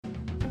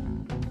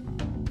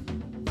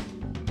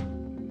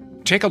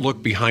Take a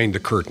look behind the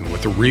curtain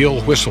with the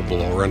real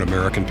whistleblower and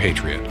American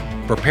patriot.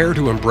 Prepare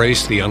to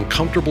embrace the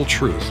uncomfortable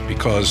truth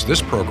because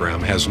this program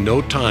has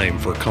no time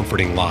for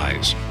comforting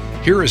lies.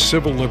 Here is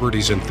civil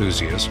liberties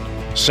enthusiast,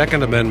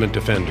 Second Amendment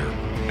defender,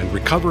 and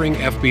recovering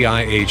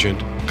FBI agent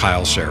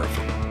Kyle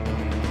Seraphin.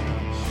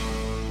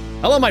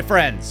 Hello, my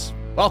friends.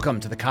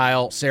 Welcome to the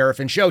Kyle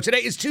Seraphin Show.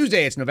 Today is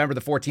Tuesday. It's November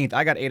the 14th.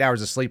 I got 8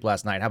 hours of sleep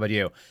last night. How about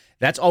you?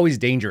 That's always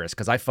dangerous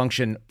because I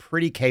function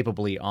pretty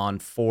capably on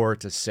 4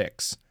 to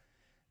 6.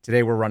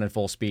 Today we're running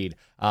full speed.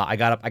 I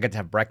got up. I got to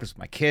have breakfast with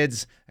my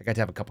kids. I got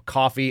to have a cup of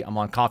coffee. I'm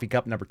on coffee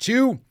cup number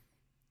 2.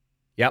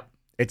 Yep,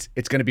 it's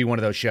going to be one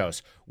of those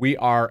shows. We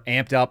are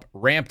amped up,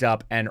 ramped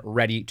up, and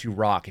ready to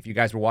rock. If you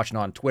guys were watching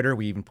on Twitter,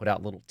 we even put out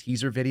a little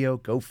teaser video.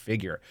 Go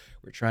figure.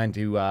 We're trying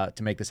to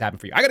make this happen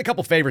for you. I got a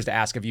couple favors to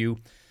ask of you,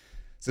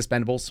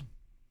 Suspendables.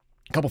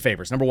 A couple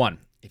favors. Number one,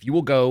 if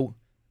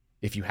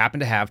you happen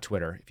to have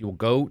Twitter, if you will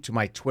go to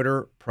my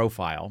Twitter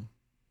profile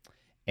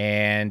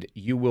and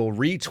you will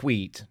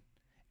retweet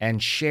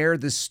and share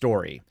this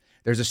story.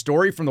 There's a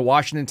story from the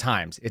Washington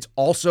Times. It's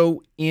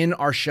also in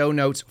our show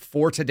notes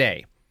for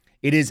today.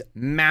 It is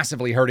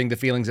massively hurting the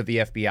feelings of the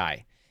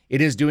FBI. It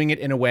is doing it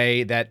in a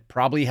way that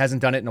probably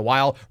hasn't done it in a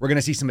while. We're going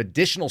to see some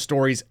additional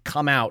stories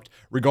come out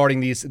regarding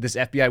this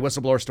FBI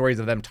whistleblower stories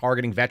of them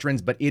targeting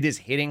veterans, but it is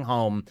hitting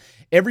home.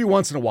 Every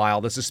once in a while,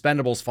 the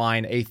Suspendables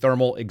find a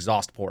thermal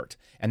exhaust port,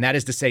 and that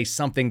is to say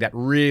something that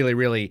really,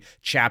 really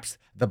chaps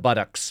the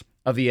buttocks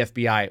of the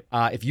FBI.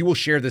 If you will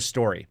share this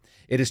story,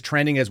 it is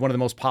trending as one of the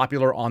most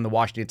popular on the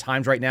Washington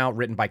Times right now,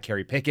 written by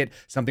Carrie Pickett,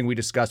 something we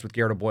discussed with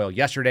Garrett O'Boyle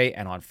yesterday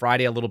and on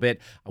Friday a little bit.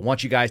 I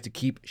want you guys to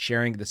keep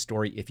sharing the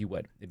story if you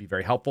would. It'd be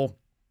very helpful.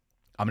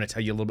 I'm going to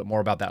tell you a little bit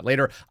more about that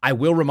later. I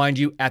will remind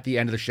you at the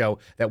end of the show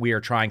that we are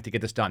trying to get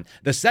this done.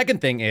 The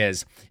second thing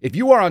is, if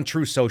you are on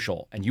True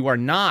Social and you are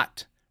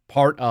not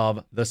part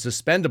of the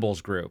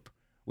Suspendables group,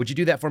 would you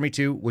do that for me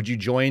too? Would you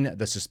join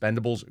the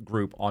Suspendables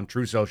group on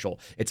True Social?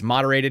 It's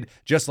moderated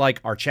just like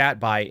our chat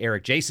by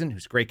Eric Jason,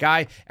 who's a great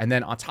guy. And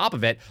then on top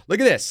of it, look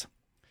at this.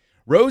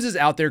 Rose is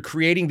out there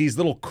creating these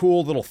little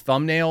cool little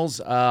thumbnails,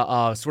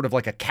 sort of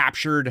like a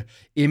captured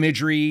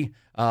imagery,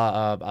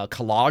 a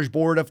collage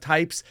board of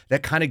types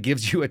that kind of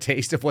gives you a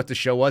taste of what the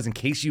show was in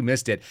case you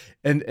missed it.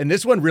 And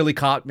this one really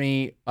caught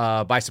me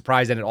by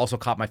surprise, and it also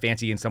caught my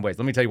fancy in some ways.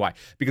 Let me tell you why.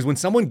 Because when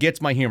someone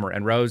gets my humor,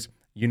 and Rose,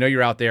 you know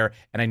you're out there,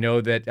 and I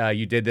know that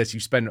you did this. You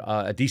spend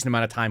a decent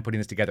amount of time putting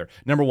this together.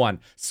 Number one,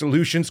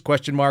 solutions, ?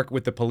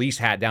 With the police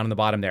hat down in the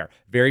bottom there.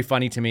 Very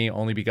funny to me,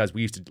 only because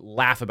we used to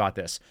laugh about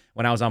this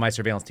when I was on my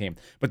surveillance team.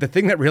 But the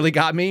thing that really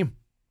got me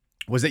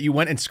was that you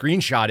went and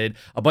screenshotted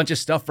a bunch of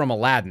stuff from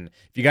Aladdin.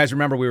 If you guys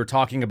remember, we were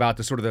talking about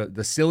the sort of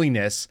the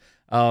silliness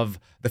of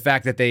the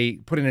fact that they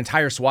put an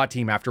entire SWAT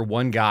team after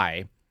one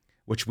guy,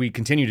 which we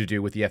continue to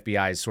do with the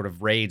FBI's sort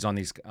of raids on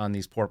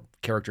these poor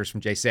characters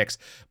from J6.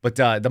 But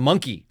the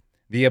monkey,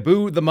 the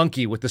Abu the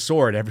monkey with the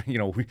sword,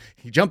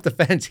 he jumped the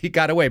fence, he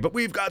got away, but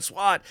we've got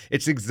SWAT.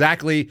 It's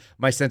exactly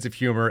my sense of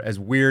humor, as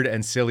weird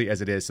and silly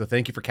as it is. So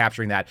thank you for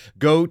capturing that.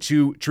 Go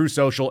to True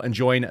Social and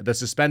join the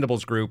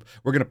Suspendables group.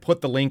 We're going to put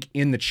the link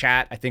in the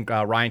chat. I think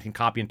Ryan can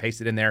copy and paste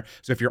it in there.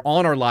 So if you're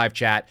on our live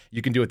chat,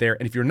 you can do it there.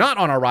 And if you're not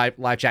on our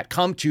live chat,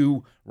 come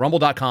to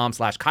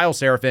rumble.com/Kyle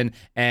Seraphin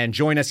and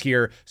join us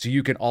here so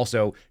you can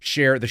also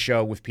share the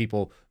show with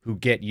people who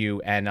get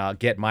you and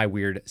get my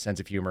weird sense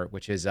of humor,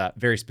 which is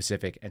very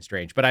specific and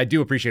strange. But I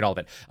do appreciate all of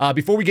it.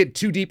 Before we get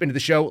too deep into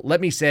the show,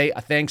 let me say a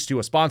thanks to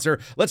a sponsor.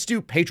 Let's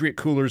do Patriot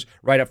Coolers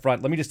right up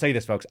front. Let me just tell you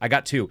this, folks. I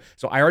got 2.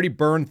 So I already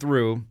burned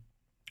through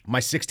my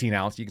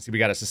 16-ounce. You can see we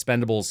got a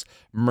Suspendables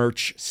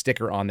merch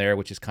sticker on there,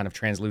 which is kind of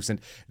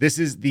translucent. This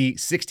is the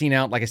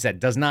 16-ounce. Like I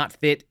said, does not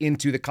fit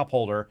into the cup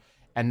holder.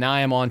 And now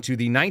I'm on to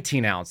the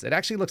 19-ounce. It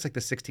actually looks like the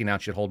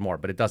 16-ounce should hold more,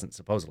 but it doesn't,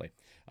 supposedly.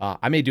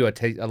 I may do a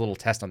little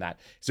test on that.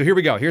 So here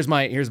we go. Here's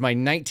my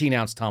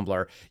 19-ounce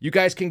tumbler. You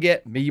guys can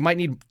get, you might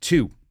need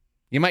 2.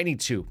 You might need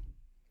 2.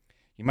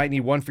 You might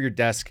need one for your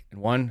desk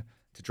and one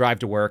to drive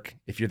to work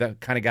if you're the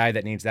kind of guy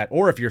that needs that.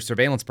 Or if you're a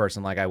surveillance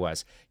person like I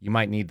was, you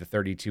might need the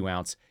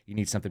 32-ounce. You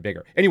need something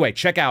bigger. Anyway,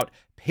 check out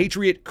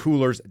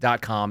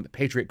patriotcoolers.com,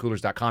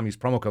 patriotcoolers.com. Use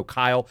promo code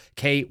Kyle,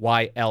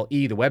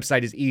 K-Y-L-E. The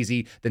website is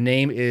easy. The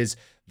name is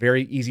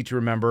very easy to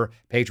remember.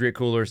 Patriot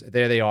Coolers,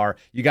 there they are.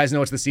 You guys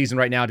know it's the season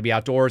right now to be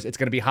outdoors. It's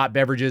going to be hot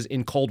beverages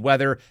in cold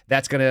weather.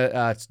 That's going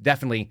to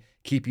definitely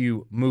keep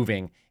you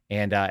moving.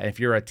 And if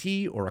you're a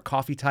tea or a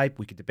coffee type,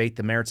 we could debate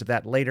the merits of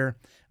that later.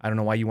 I don't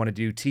know why you want to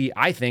do tea.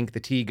 I think the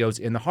tea goes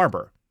in the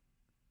harbor.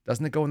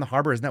 Doesn't it go in the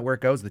harbor? Isn't that where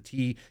it goes? The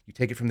tea, you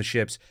take it from the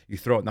ships, you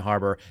throw it in the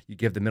harbor, you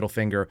give the middle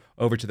finger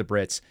over to the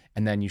Brits,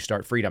 and then you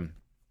start freedom.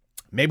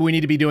 Maybe we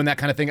need to be doing that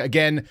kind of thing.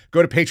 Again,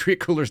 go to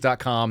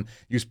patriotcoolers.com,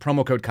 use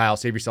promo code Kyle,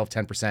 save yourself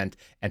 10%,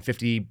 and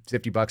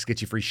 $50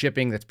 gets you free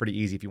shipping. That's pretty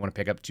easy. If you want to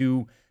pick up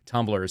 2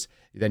 tumblers,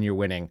 then you're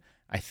winning.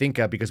 I think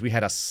because we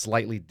had a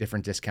slightly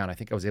different discount, I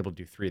think I was able to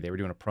do 3. They were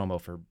doing a promo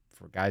for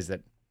guys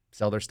that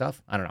sell their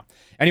stuff. I don't know.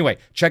 Anyway,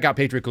 check out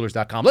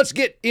patriotcoolers.com. Let's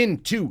get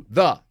into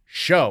the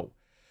show.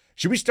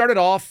 Should we start it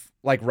off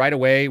like right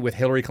away with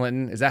Hillary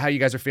Clinton? Is that how you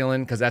guys are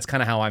feeling? Because that's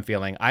kind of how I'm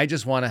feeling. I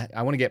want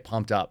to get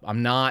pumped up.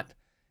 I'm not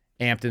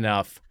amped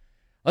enough.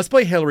 Let's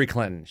play Hillary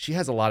Clinton. She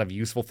has a lot of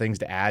useful things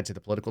to add to the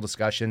political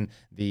discussion.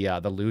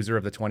 The loser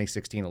of the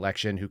 2016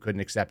 election who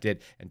couldn't accept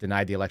it and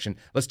denied the election.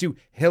 Let's do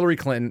Hillary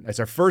Clinton. It's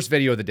our first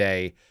video of the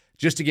day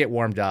just to get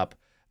warmed up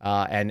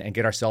and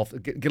get ourselves,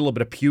 get a little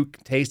bit of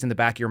puke taste in the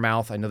back of your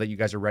mouth. I know that you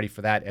guys are ready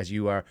for that as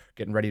you are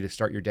getting ready to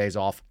start your days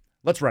off.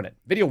 Let's run it.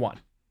 Video 1.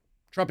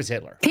 Trump is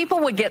Hitler. People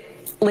would get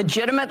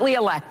legitimately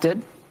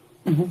elected.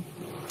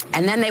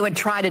 And then they would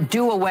try to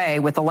do away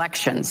with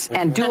elections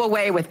and do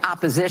away with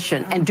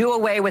opposition and do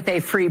away with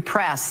a free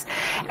press.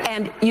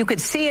 And you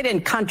could see it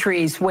in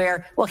countries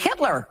where, well,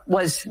 Hitler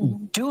was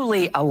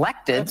duly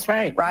elected. That's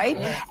right. Right?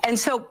 Yeah. And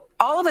so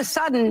all of a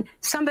sudden,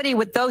 somebody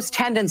with those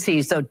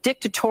tendencies, those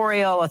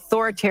dictatorial,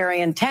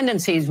 authoritarian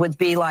tendencies would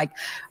be like,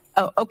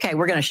 oh, okay,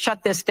 we're going to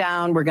shut this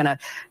down. We're going to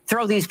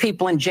throw these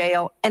people in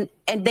jail. And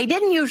they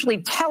didn't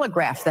usually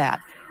telegraph that.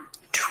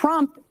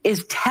 Trump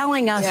is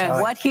telling us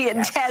what he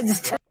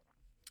intends to.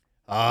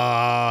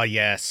 Ah,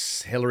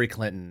 yes, Hillary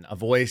Clinton, a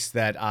voice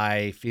that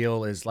I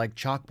feel is like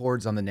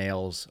chalkboards on the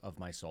nails of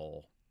my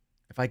soul.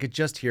 If I could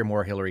just hear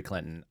more Hillary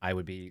Clinton, I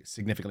would be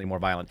significantly more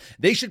violent.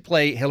 They should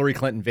play Hillary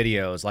Clinton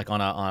videos, like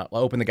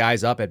open the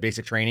guys up at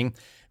basic training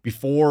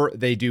before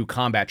they do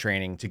combat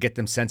training to get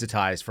them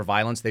sensitized for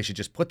violence. They should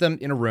just put them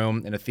in a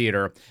room in a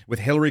theater with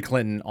Hillary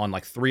Clinton on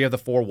like 3 of the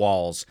 4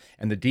 walls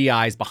and the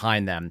DIs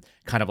behind them,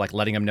 kind of like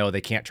letting them know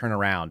they can't turn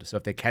around. So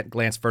if they can't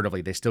glance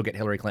furtively, they still get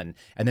Hillary Clinton,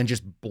 and then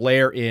just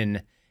blare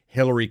in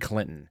Hillary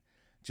Clinton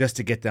just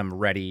to get them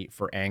ready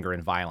for anger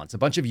and violence. A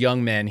bunch of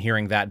young men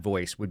hearing that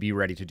voice would be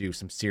ready to do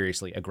some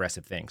seriously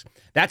aggressive things.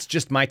 That's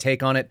just my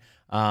take on it,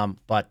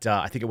 but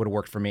I think it would have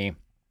worked for me.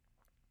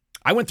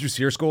 I went through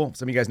SEER school.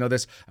 Some of you guys know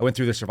this. I went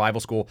through the survival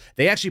school.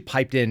 They actually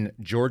piped in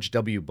George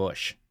W.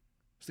 Bush.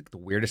 It's like the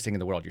weirdest thing in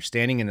the world. You're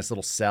standing in this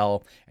little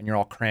cell, and you're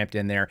all cramped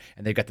in there,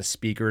 and they've got the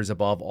speakers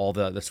above all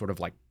the sort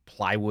of like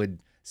plywood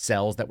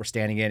cells that we're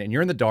standing in, and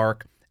you're in the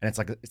dark. And it's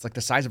like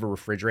the size of a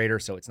refrigerator,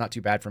 so it's not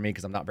too bad for me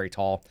because I'm not very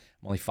tall.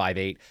 I'm only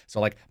 5'8".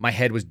 So like my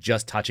head was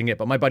just touching it,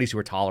 but my buddies who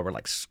were taller were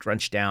like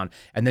scrunched down.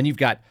 And then you've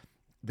got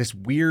this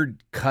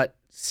weird cut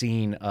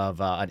scene of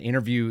an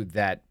interview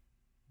that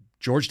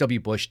George W.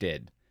 Bush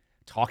did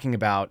talking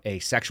about a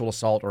sexual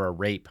assault or a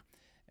rape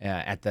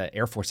at the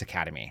Air Force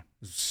Academy.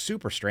 It was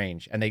super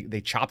strange. And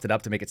they chopped it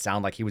up to make it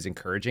sound like he was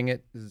encouraging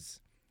it. This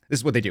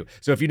is what they do.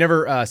 So if you've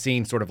never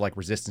seen sort of like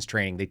resistance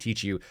training, they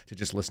teach you to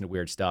just listen to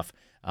weird stuff.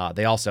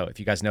 They also, if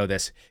you guys know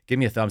this, give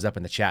me a thumbs up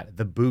in the chat.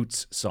 The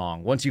Boots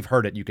song. Once you've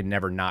heard it, you can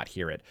never not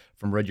hear it.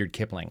 From Rudyard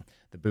Kipling,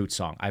 the Boots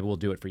song. I will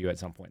do it for you at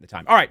some point in the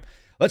time. All right,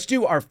 let's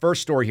do our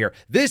first story here.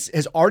 This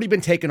has already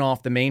been taken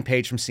off the main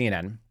page from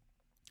CNN.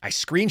 I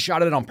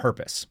screenshotted it on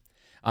purpose.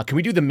 Can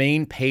we do the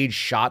main page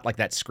shot, like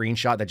that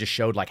screenshot that just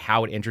showed like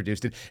how it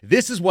introduced it?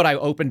 This is what I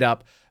opened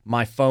up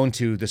my phone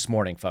to this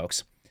morning,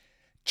 folks.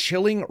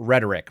 Chilling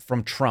rhetoric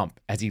from Trump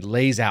as he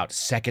lays out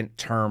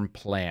second-term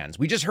plans.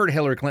 We just heard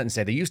Hillary Clinton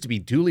say they used to be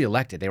duly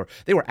elected.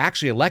 They were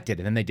actually elected,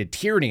 and then they did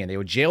tyranny, and they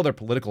would jail their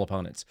political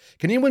opponents.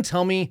 Can anyone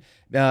tell me,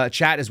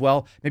 chat as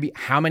well, maybe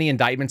how many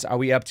indictments are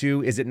we up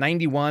to? Is it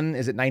 91?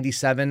 Is it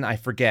 97? I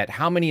forget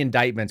how many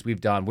indictments we've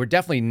done. We're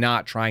definitely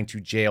not trying to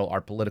jail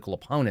our political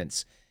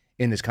opponents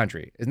in this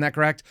country. Isn't that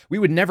correct? We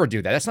would never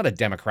do that. That's not a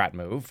Democrat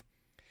move.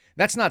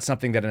 That's not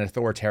something that an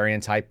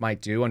authoritarian type might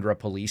do under a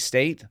police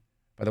state.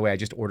 By the way, I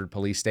just ordered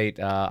Police State.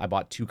 I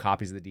bought 2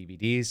 copies of the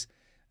DVDs.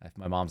 If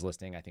my mom's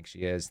listening, I think she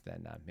is,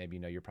 then maybe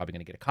you're probably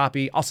going to get a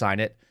copy. I'll sign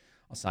it.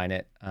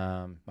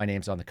 My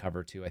name's on the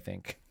cover too, I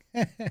think.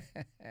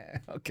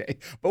 Okay.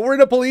 But we're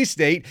in a police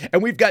state,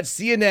 and we've got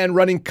CNN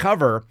running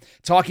cover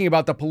talking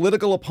about the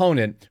political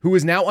opponent who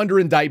is now under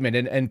indictment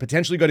and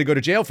potentially going to go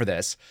to jail for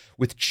this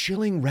with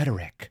chilling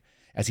rhetoric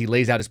as he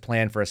lays out his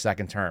plan for a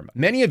second term.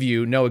 Many of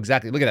you know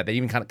exactly, look at that. They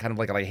even kind of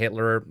like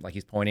Hitler, like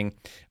he's pointing,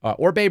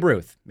 or Babe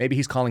Ruth. Maybe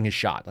he's calling his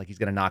shot, like he's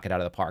going to knock it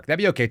out of the park. That'd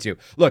be okay too.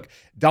 Look,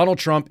 Donald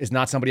Trump is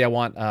not somebody I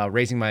want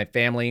raising my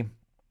family.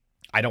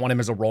 I don't want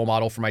him as a role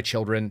model for my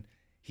children.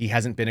 He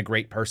hasn't been a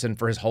great person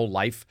for his whole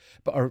life,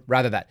 or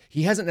rather that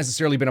he hasn't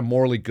necessarily been a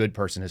morally good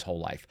person his whole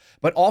life.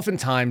 But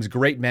oftentimes,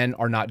 great men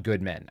are not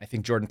good men. I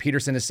think Jordan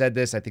Peterson has said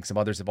this. I think some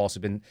others have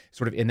also been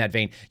sort of in that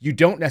vein. You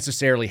don't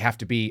necessarily have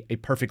to be a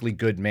perfectly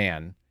good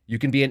man. You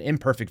can be an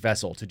imperfect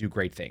vessel to do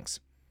great things.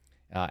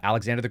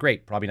 Alexander the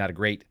Great, probably not a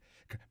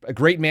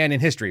great man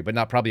in history, but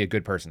not probably a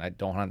good person. I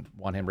don't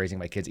want him raising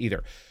my kids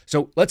either.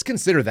 So let's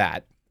consider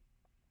that.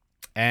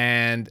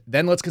 And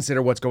then let's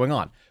consider what's going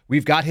on.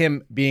 We've got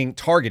him being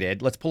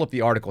targeted. Let's pull up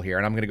the article here,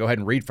 and I'm going to go ahead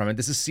and read from it.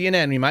 This is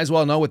CNN. You might as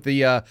well know what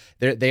they are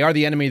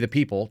the enemy of the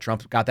people.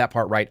 Trump got that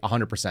part right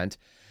 100%.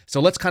 So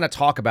let's kind of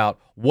talk about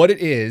what it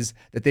is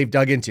that they've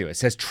dug into. It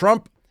says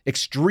Trump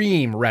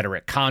extreme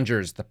rhetoric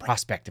conjures the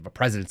prospect of a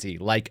presidency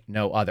like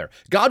no other.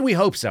 God, we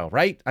hope so,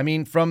 right? I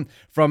mean, from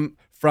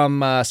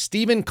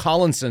Stephen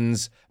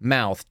Collinson's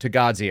mouth to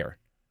God's ear.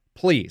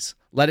 Please,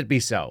 Let it be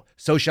so.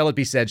 So shall it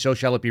be said, so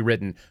shall it be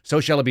written, so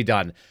shall it be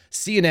done.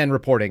 CNN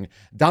reporting,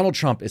 Donald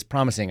Trump is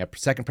promising a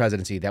second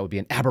presidency that would be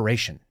an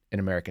aberration in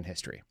American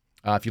history.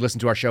 If you listen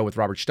to our show with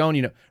Roger Stone,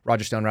 you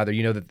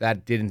know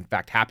that did in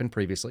fact happen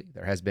previously.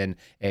 There has been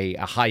a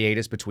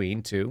hiatus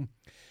between two.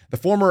 The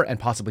former and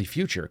possibly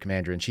future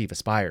commander-in-chief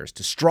aspires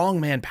to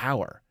strongman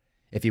power.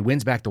 If he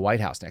wins back the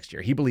White House next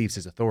year, he believes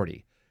his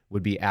authority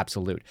would be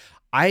absolute.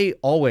 I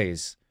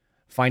always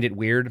find it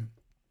weird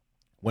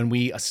when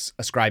we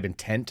ascribe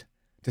intent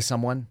to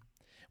someone.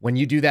 When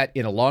you do that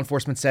in a law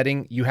enforcement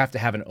setting, you have to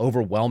have an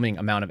overwhelming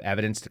amount of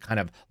evidence to kind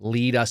of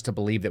lead us to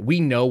believe that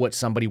we know what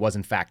somebody was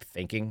in fact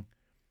thinking.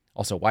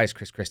 Also, why is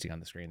Chris Christie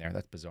on the screen there?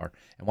 That's bizarre.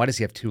 And why does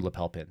he have 2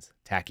 lapel pins?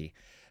 Tacky.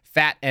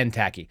 Fat and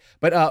tacky.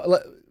 But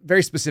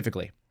very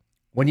specifically,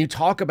 when you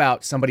talk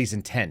about somebody's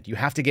intent, you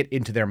have to get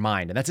into their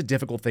mind. And that's a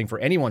difficult thing for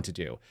anyone to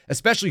do,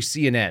 especially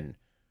CNN,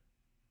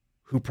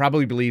 who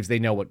probably believes they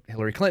know what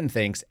Hillary Clinton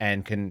thinks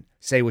and can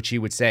say what she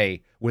would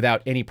say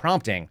without any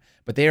prompting.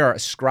 But they are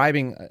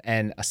ascribing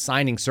and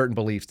assigning certain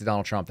beliefs to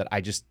Donald Trump that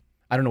I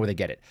don't know where they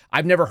get it.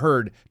 I've never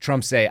heard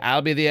Trump say,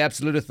 I'll be the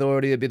absolute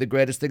authority, I'll be the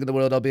greatest thing in the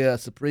world, I'll be a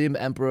supreme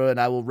emperor, and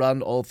I will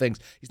run all things.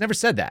 He's never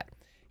said that.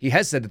 He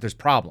has said that there's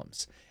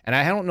problems. And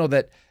I don't know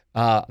that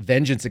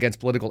vengeance against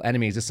political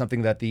enemies is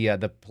something that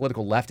the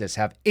political leftists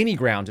have any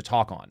ground to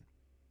talk on,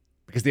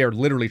 because they are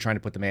literally trying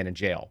to put the man in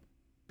jail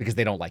because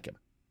they don't like him.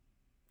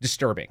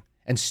 Disturbing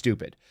and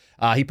stupid.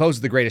 He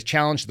poses the greatest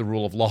challenge to the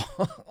rule of law.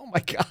 Oh my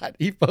God.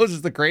 He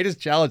poses the greatest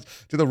challenge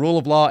to the rule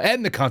of law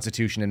and the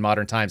Constitution in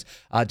modern times.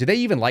 Do they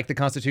even like the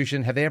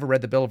Constitution? Have they ever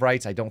read the Bill of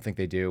Rights? I don't think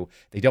they do.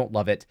 They don't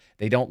love it.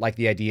 They don't like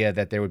the idea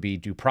that there would be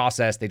due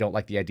process. They don't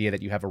like the idea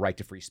that you have a right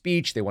to free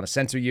speech. They want to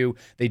censor you.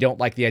 They don't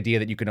like the idea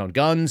that you can own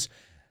guns.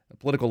 The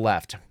political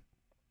left,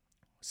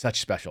 such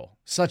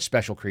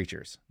special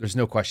creatures. There's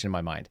no question in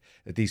my mind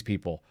that these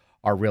people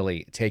are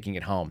really taking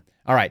it home.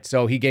 All right,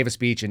 so he gave a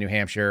speech in New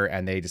Hampshire,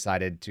 and they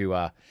decided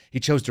he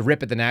chose to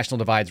rip at the national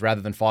divides rather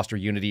than foster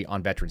unity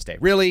on Veterans Day.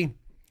 Really?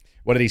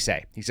 What did he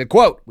say? He said,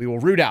 quote, "We will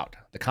root out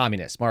the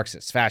communists,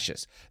 Marxists,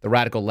 fascists, the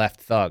radical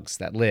left thugs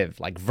that live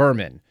like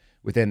vermin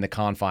within the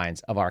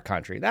confines of our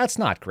country." That's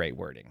not great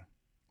wording,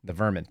 the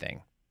vermin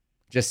thing.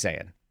 Just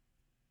saying.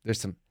 There's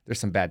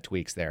some bad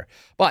tweaks there.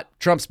 But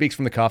Trump speaks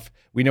from the cuff.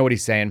 We know what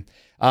he's saying.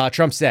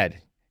 Trump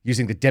said,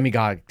 using the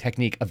demagogue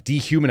technique of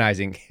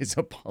dehumanizing his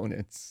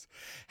opponents.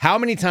 How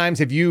many times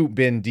have you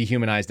been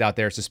dehumanized out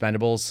there,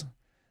 suspendables,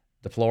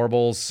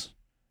 deplorables?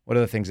 What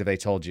other things have they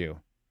told you?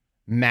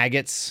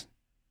 Maggots,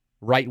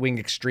 right-wing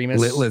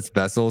extremists. Listless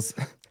vessels.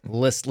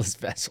 Listless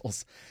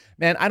vessels.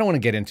 Man, I don't want to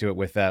get into it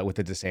with the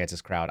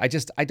DeSantis crowd.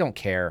 I don't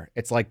care.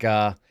 It's like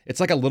a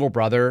little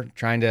brother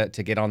trying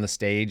to get on the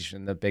stage,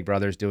 and the big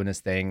brother's doing his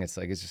thing. It's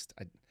just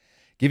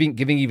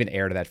giving even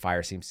air to that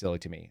fire seems silly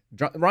to me.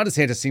 Ron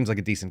DeSantis seems like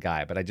a decent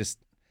guy, but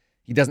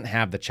he doesn't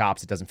have the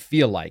chops. It doesn't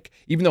feel like,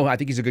 even though I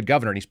think he's a good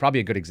governor and he's probably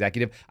a good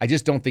executive, I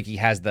just don't think he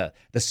has the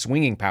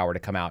swinging power to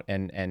come out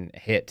and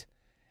hit.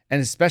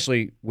 And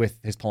especially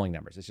with his polling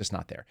numbers, it's just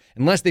not there.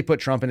 Unless they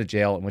put Trump into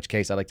jail, in which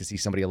case I'd like to see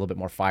somebody a little bit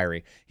more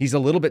fiery. He's a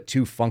little bit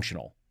too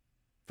functional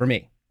for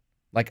me.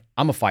 Like,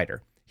 I'm a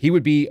fighter. He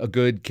would be a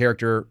good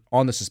character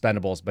on the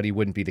suspendables, but he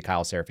wouldn't be the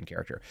Kyle Seraphin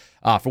character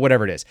for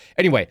whatever it is.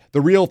 Anyway,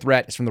 the real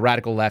threat is from the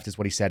radical left, is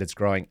what he said. It's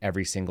growing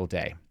every single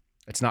day.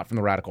 It's not from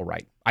the radical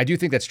right. I do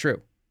think that's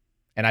true.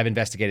 And I've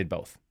investigated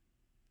both.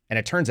 And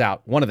it turns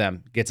out one of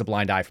them gets a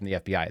blind eye from the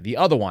FBI. The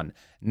other one,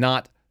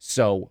 not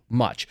so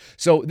much.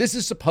 So this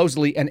is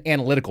supposedly an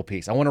analytical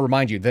piece. I want to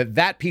remind you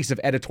that piece of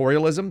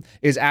editorialism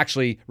is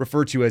actually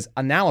referred to as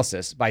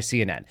analysis by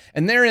CNN.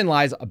 And therein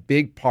lies a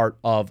big part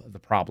of the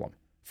problem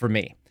for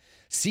me.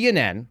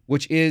 CNN,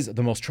 which is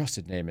the most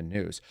trusted name in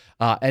news,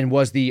 and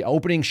was the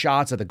opening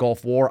shots of the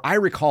Gulf War. I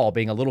recall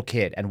being a little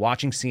kid and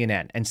watching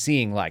CNN and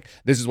seeing, like,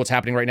 this is what's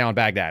happening right now in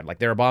Baghdad. Like,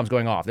 there are bombs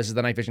going off. This is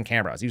the night vision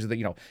cameras. These are the,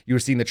 you were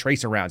seeing the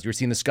tracer rounds. You were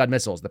seeing the Scud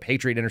missiles, the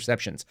Patriot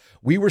interceptions.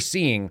 We were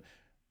seeing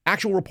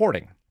actual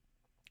reporting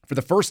for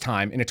the first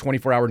time in a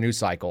 24-hour news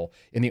cycle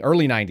in the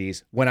early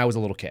 90s when I was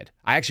a little kid.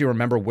 I actually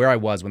remember where I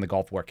was when the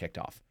Gulf War kicked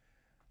off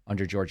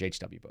under George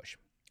H.W. Bush.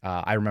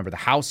 I remember the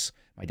house.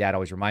 My dad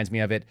always reminds me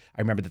of it.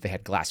 I remember that they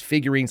had glass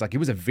figurines. Like, it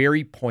was a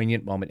very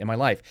poignant moment in my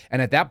life.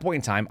 And at that point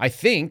in time, I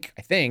think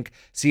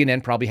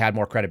CNN probably had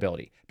more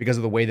credibility because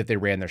of the way that they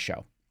ran their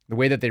show, the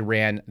way that they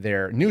ran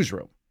their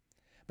newsroom.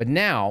 But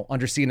now,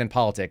 under CNN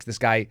Politics, this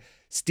guy,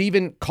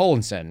 Stephen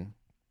Collinson,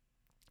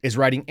 is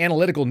writing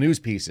analytical news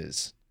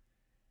pieces.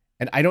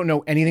 And I don't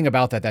know anything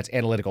about that's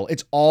analytical.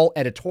 It's all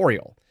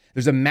editorial.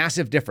 There's a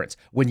massive difference.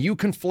 When you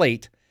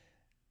conflate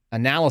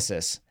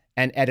analysis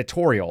and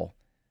editorial,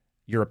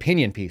 your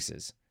opinion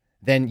pieces,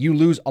 then you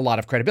lose a lot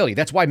of credibility.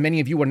 That's why many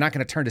of you are not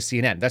going to turn to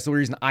CNN. That's the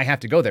reason I have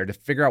to go there, to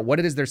figure out what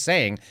it is they're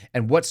saying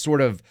and what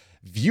sort of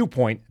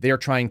viewpoint they are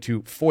trying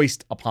to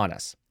foist upon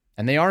us.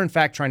 And they are, in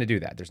fact, trying to do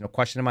that. There's no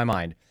question in my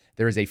mind.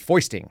 There is a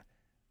foisting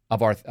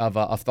of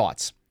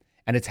thoughts.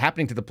 And it's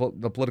happening to the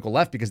political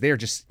left because they are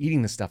just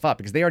eating this stuff up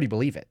because they already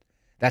believe it.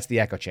 That's the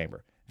echo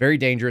chamber. Very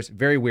dangerous,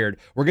 very weird.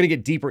 We're going to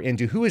get deeper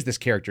into who is this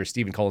character,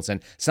 Stephen Collinson.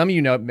 Some of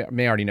you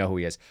may already know who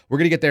he is. We're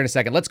going to get there in a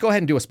second. Let's go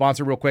ahead and do a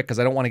sponsor real quick because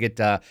I don't want to get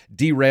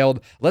derailed.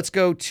 Let's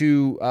go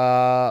to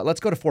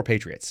 4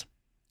 Patriots,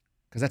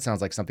 because that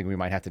sounds like something we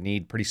might have to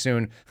need pretty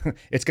soon.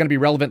 It's going to be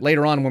relevant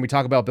later on when we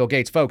talk about Bill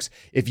Gates. Folks,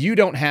 if you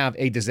don't have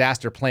a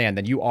disaster plan,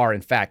 then you are,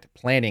 in fact,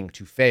 planning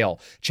to fail.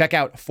 Check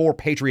out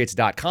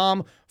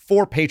 4patriots.com,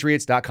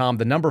 4patriots.com,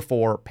 the number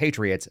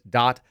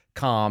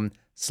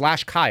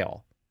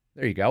 4patriots.com/Kyle.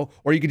 There you go.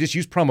 Or you could just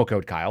use promo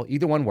code Kyle.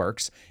 Either one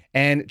works.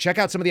 And check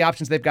out some of the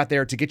options they've got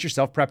there to get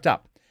yourself prepped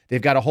up.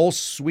 They've got a whole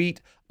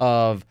suite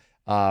of,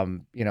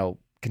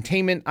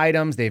 containment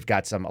items. They've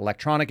got some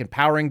electronic and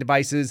powering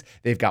devices.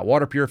 They've got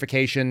water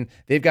purification.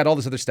 They've got all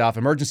this other stuff.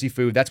 Emergency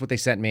food. That's what they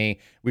sent me.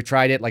 We've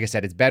tried it. Like I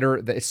said, it's better.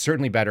 It's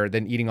certainly better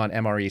than eating on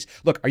MREs.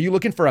 Look, are you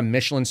looking for a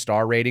Michelin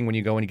star rating when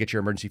you go and you get your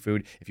emergency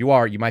food? If you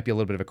are, you might be a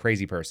little bit of a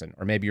crazy person,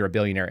 or maybe you're a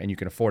billionaire and you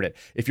can afford it.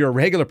 If you're a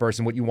regular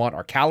person, what you want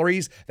are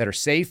calories that are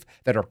safe,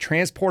 that are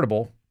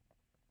transportable,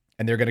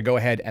 and they're going to go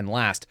ahead and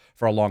last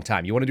for a long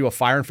time. You want to do a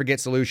fire and forget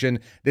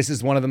solution. This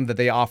is one of them that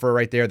they offer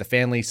right there, the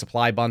family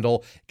supply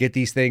bundle. Get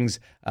these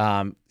things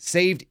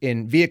saved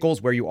in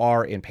vehicles where you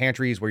are, in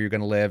pantries where you're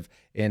going to live,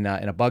 in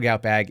a bug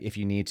out bag if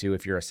you need to,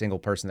 if you're a single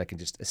person that can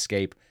just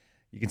escape.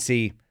 You can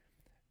see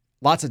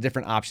lots of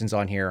different options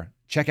on here.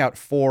 Check out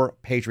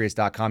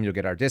 4patriots.com. You'll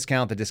get our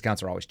discount. The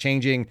discounts are always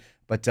changing,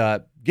 but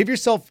give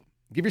yourself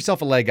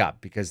a leg up,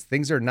 because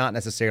things are not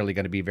necessarily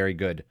going to be very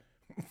good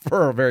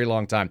for a very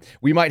long time.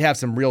 We might have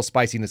some real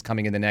spiciness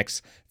coming in the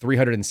next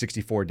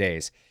 364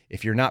 days.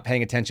 If you're not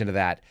paying attention to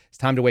that, it's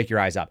time to wake your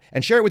eyes up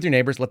and share it with your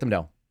neighbors. Let them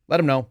know. Let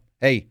them know,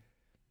 hey,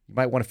 you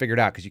might want to figure it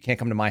out because you can't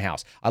come to my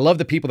house. I love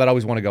the people that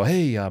always want to go,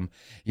 hey,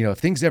 if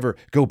things ever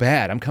go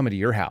bad, I'm coming to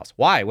your house.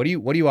 Why? What do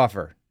you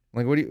offer?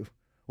 Like,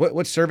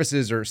 what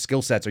services or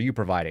skill sets are you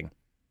providing?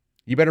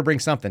 You better bring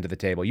something to the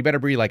table. You better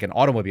be like an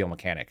automobile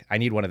mechanic. I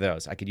need one of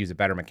those. I could use a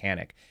better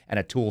mechanic and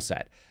a tool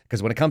set.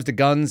 Because when it comes to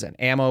guns and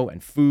ammo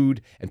and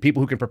food and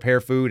people who can prepare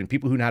food and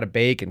people who know how to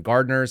bake and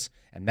gardeners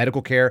and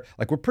medical care,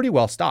 like, we're pretty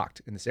well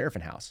stocked in the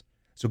Seraphin house.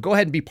 So go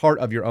ahead and be part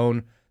of your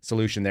own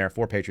solution there,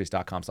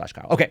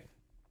 4patriots.com/Kyle. Okay.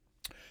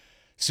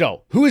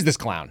 So who is this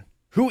clown?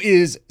 Who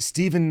is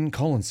Stephen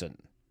Collinson?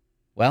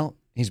 Well,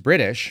 he's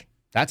British.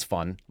 That's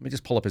fun. Let me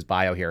just pull up his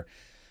bio here.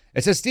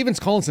 It says Stephen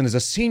Collinson is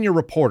a senior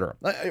reporter.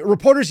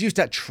 Reporters used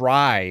to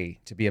try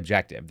to be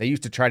objective. They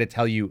used to try to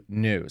tell you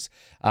news.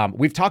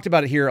 We've talked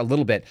about it here a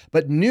little bit,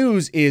 but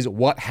news is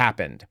what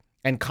happened.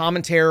 And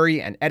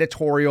commentary and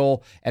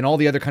editorial and all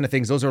the other kind of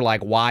things, those are like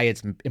why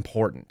it's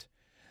important.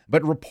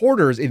 But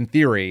reporters, in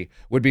theory,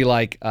 would be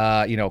like,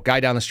 guy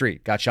down the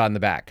street got shot in the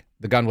back.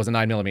 The gun was a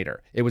 9mm.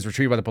 It was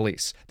retrieved by the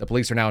police. The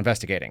police are now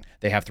investigating.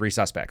 They have 3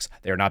 suspects.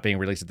 They are not being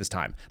released at this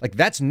time. Like,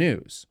 that's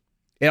news.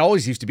 It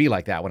always used to be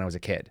like that when I was a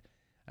kid.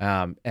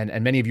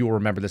 And many of you will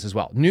remember this as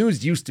well.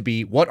 News used to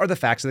be, what are the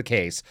facts of the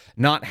case,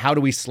 not how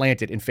do we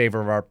slant it in favor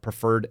of our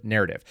preferred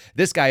narrative.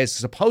 This guy is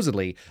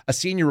supposedly a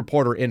senior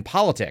reporter in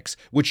politics,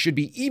 which should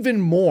be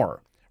even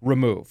more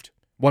removed,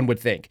 one would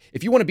think.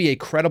 If you want to be a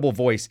credible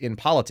voice in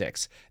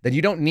politics, then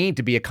you don't need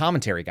to be a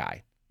commentary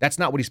guy. That's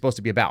not what he's supposed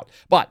to be about.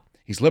 But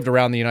he's lived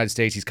around the United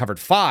States. He's covered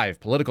 5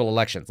 political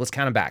elections. Let's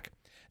count them back.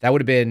 That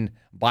would have been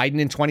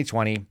Biden in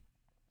 2020,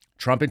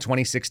 Trump in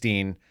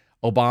 2016,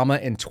 Obama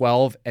in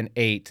 12 and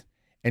 8,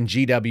 and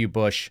G.W.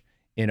 Bush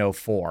in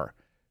 2004.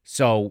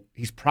 So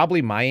he's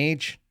probably my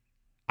age.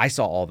 I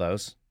saw all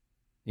those,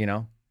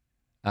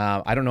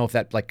 I don't know if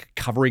that, like,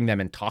 covering them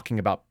and talking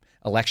about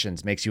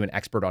elections makes you an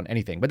expert on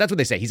anything, but that's what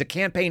they say. He's a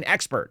campaign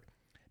expert.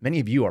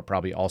 Many of you are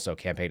probably also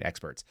campaign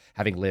experts,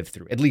 having lived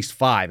through at least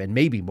 5 and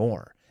maybe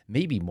more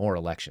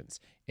elections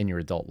in your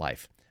adult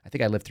life. I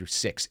think I lived through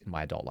 6 in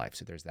my adult life,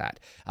 so there's that.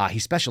 He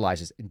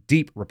specializes in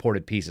deep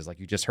reported pieces, like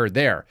you just heard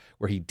there,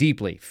 where he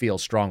deeply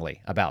feels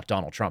strongly about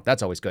Donald Trump.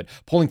 That's always good.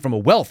 Pulling from a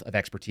wealth of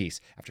expertise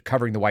after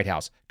covering the White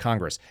House,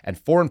 Congress, and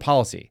foreign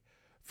policy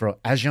for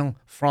Agence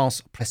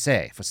France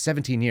Presse for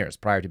 17 years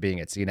prior to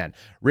being at CNN.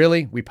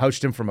 Really? We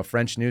poached him from a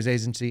French news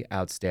agency?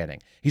 Outstanding.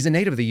 He's a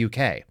native of the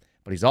UK,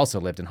 but he's also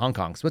lived in Hong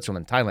Kong,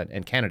 Switzerland, Thailand,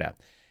 and Canada.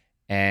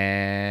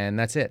 And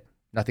that's it.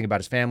 Nothing about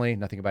his family,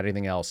 nothing about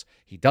anything else.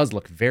 He does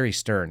look very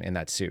stern in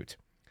that suit.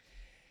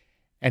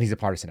 And he's a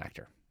partisan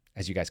actor,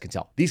 as you guys can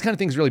tell. These kind of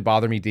things really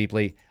bother me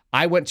deeply.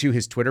 I went to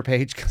his Twitter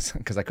page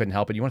because I couldn't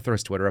help it. You want to throw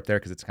his Twitter up there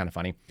because it's kind of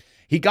funny.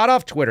 He got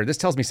off Twitter. This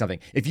tells me something.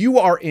 If you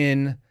are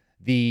in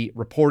the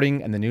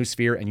reporting and the news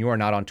sphere and you are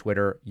not on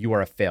Twitter, you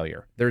are a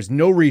failure. There's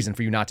no reason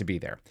for you not to be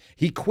there.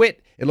 He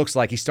quit, it looks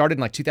like. He started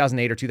in like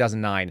 2008 or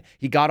 2009.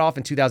 He got off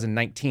in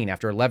 2019.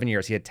 After 11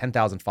 years, he had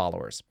 10,000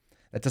 followers.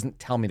 That doesn't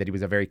tell me that he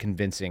was a very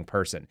convincing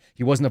person.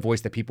 He wasn't a voice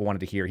that people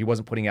wanted to hear. He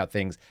wasn't putting out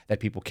things that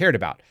people cared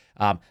about.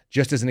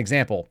 Just as an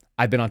example,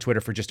 I've been on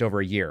Twitter for just over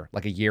a year,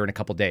 like a year and a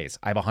couple days.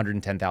 I have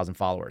 110,000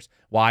 followers.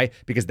 Why?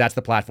 Because that's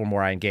the platform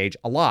where I engage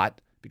a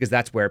lot, because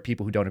that's where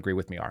people who don't agree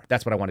with me are.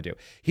 That's what I want to do.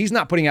 He's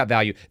not putting out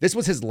value. This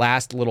was his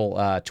last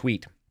little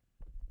tweet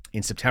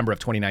in September of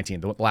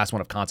 2019, the last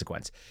one of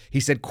consequence. He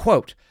said,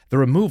 quote, "The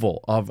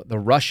removal of the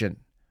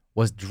Russian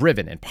was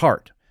driven in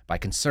part by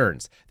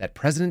concerns that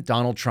President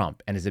Donald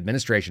Trump and his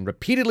administration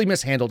repeatedly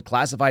mishandled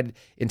classified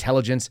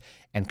intelligence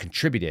and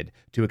contributed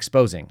to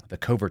exposing the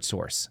covert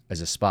source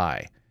as a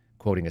spy,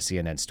 quoting a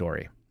CNN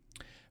story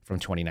from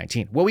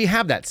 2019. Well, we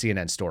have that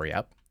CNN story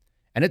up,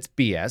 and it's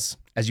BS,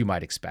 as you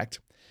might expect.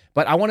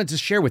 But I wanted to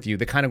share with you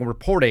the kind of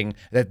reporting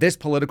that this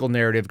political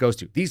narrative goes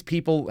to. These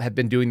people have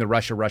been doing the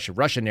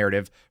Russia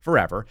narrative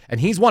forever, and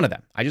he's one of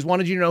them. I just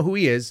wanted you to know who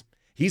he is.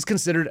 He's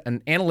considered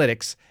an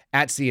analytics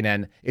at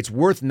CNN. It's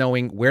worth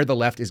knowing where the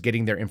left is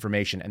getting their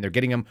information, and they're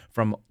getting them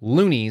from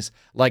loonies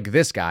like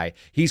this guy.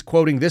 He's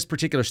quoting this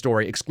particular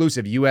story,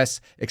 exclusive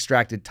U.S.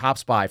 extracted top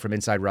spy from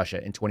inside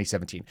Russia in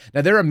 2017.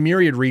 Now, there are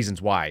myriad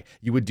reasons why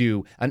you would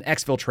do an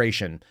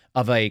exfiltration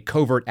of a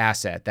covert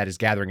asset that is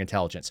gathering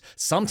intelligence.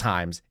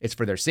 Sometimes it's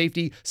for their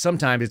safety.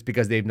 Sometimes it's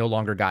because they've no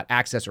longer got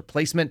access or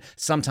placement.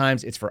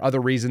 Sometimes it's for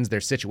other reasons.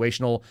 There's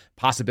situational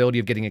possibility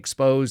of getting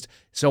exposed,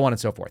 so on and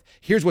so forth.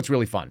 Here's what's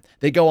really fun.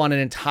 They go on an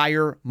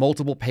entire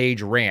multiple-page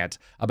rant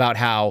about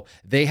how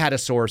they had a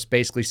source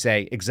basically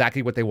say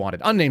exactly what they wanted.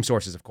 Unnamed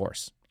sources, of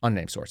course.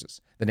 Unnamed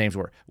sources. The names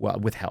were, well,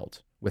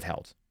 withheld.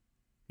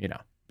 You know,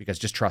 because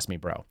just trust me,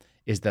 bro,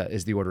 is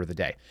the order of the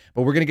day.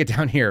 But we're going to get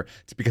down here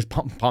because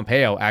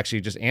Pompeo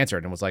actually just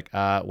answered and was like,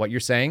 what you're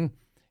saying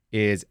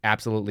is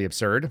absolutely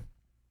absurd,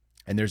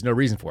 and there's no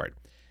reason for it.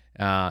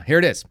 Here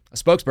it is. A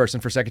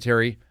spokesperson for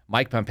Secretary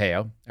Mike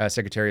Pompeo,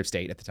 Secretary of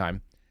State at the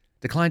time,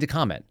 declined to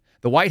comment.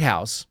 The White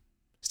House,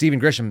 Stephanie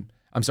Grisham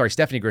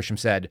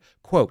said,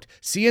 quote,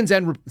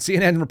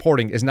 CNN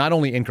reporting is not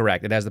only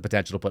incorrect, it has the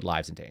potential to put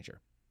lives in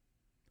danger.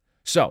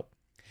 So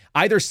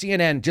either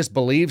CNN just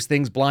believes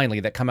things blindly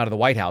that come out of the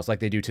White House like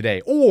they do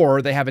today,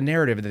 or they have a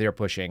narrative that they're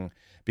pushing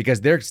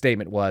because their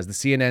statement was the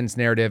CNN's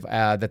narrative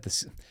that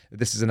this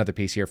is another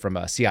piece here from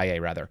CIA,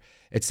 rather.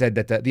 It said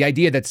that the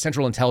idea that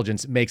Central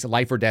Intelligence makes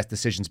life or death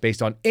decisions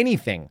based on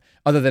anything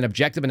other than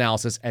objective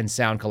analysis and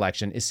sound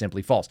collection is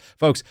simply false.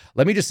 Folks,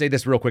 let me just say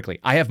this real quickly.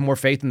 I have more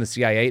faith in the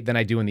CIA than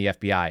I do in the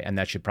FBI, and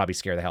that should probably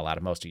scare the hell out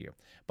of most of you.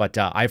 But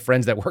I have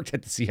friends that worked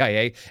at the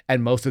CIA,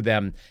 and most of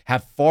them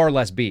have far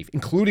less beef,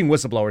 including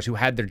whistleblowers who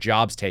had their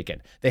jobs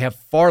taken. They have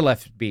far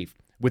less beef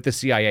with the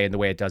CIA and the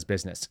way it does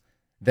business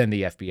than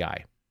the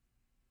FBI.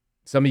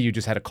 Some of you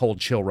just had a cold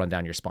chill run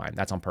down your spine.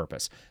 That's on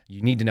purpose.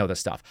 You need to know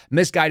this stuff.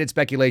 Misguided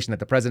speculation that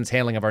the president's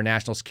handling of our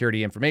national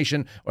security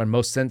information or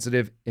most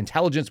sensitive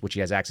intelligence, which he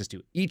has access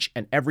to each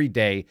and every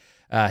day,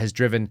 has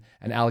driven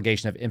an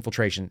allegation of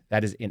infiltration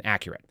that is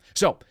inaccurate.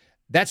 So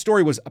that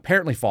story was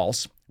apparently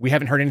false. We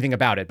haven't heard anything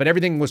about it, but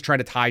everything was trying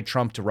to tie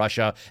Trump to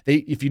Russia.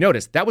 If you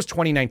notice, that was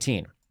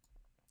 2019.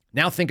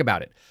 Now think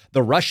about it.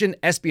 The Russian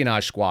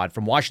espionage squad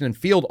from Washington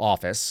field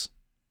office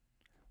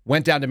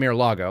went down to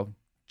Mar-a-Lago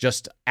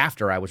just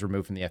after I was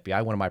removed from the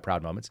FBI, one of my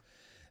proud moments.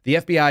 The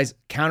FBI's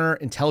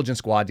counterintelligence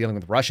squad dealing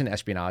with Russian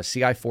espionage,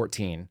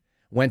 CI-14,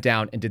 went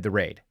down and did the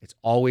raid. It's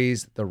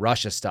always the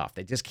Russia stuff.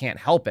 They just can't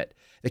help it.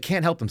 They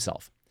can't help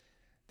themselves.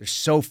 They're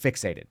so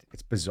fixated.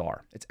 It's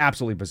bizarre. It's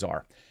absolutely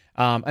bizarre.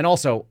 And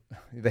also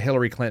the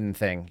Hillary Clinton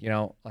thing, you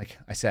know, like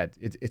I said,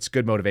 it's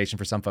good motivation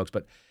for some folks,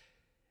 but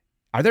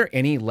are there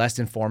any less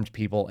informed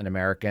people in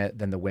America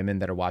than the women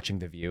that are watching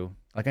The View?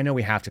 Like, I know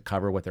we have to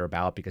cover what they're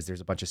about because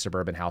there's a bunch of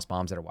suburban house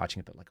moms that are watching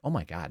it, but like, oh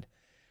my God,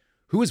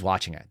 who is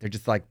watching it? They're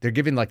just like, they're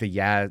giving like the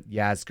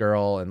Yaz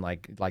girl and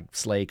like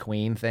Slay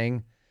Queen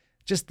thing.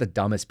 Just the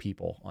dumbest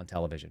people on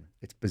television.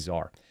 It's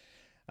bizarre.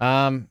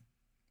 All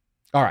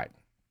right,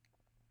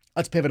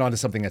 let's pivot on to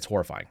something that's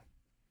horrifying.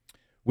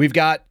 We've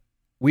got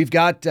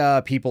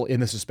people in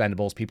the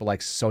suspendables, people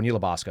like Sonia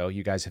Labasco.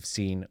 You guys have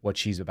seen what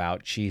she's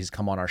about. She's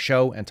come on our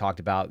show and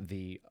talked about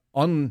the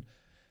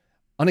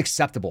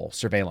unacceptable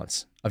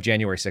surveillance of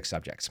January 6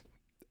 subjects.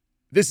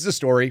 This is a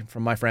story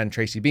from my friend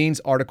Tracy Bean's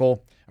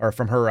article, or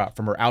from her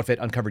outfit,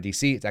 Uncover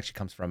DC. It actually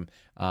comes from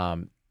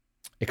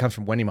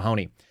Wendy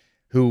Mahoney,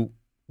 who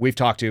we've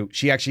talked to.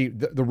 She actually,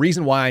 the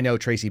reason why I know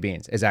Tracy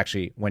Beans is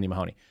actually Wendy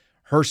Mahoney.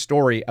 Her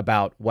story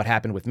about what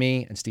happened with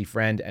me and Steve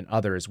Friend and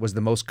others was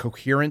the most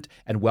coherent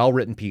and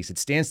well-written piece. It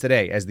stands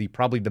today as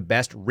probably the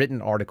best written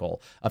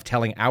article of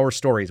telling our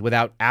stories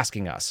without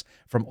asking us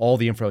from all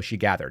the info she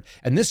gathered.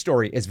 And this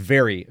story is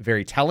very,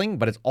 very telling,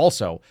 but it's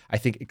also, I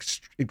think,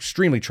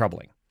 extremely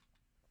troubling.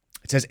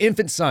 It says,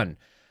 infant son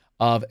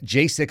of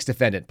J6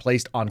 defendant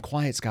placed on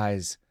Quiet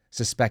Skies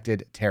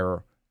suspected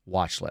terror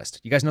watch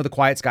list. You guys know the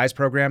Quiet Skies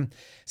program?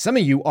 Some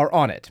of you are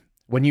on it.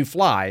 When you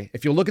fly,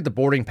 if you look at the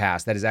boarding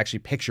pass that is actually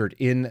pictured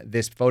in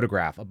this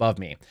photograph above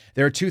me,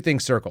 there are two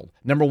things circled.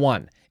 Number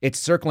one, it's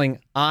circling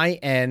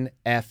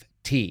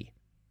INFT,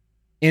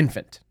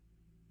 infant.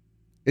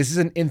 This is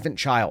an infant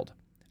child,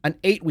 an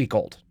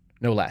 8-week-old,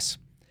 no less,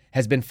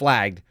 has been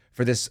flagged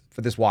for this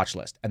watch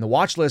list. And the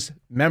watch list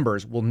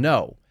members will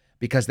know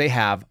because they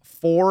have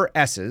 4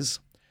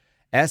 S's,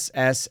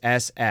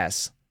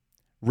 SSSS,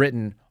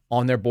 written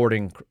on their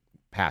boarding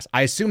pass.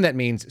 I assume that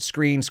means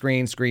screen,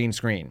 screen, screen,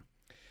 screen.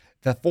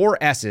 The 4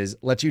 S's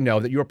let you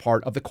know that you're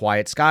part of the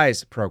Quiet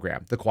Skies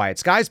program. The Quiet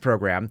Skies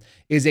program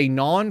is a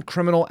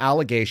non-criminal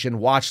allegation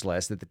watch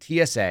list that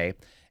the TSA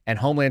and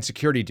Homeland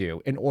Security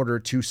do in order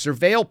to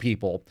surveil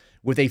people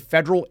with a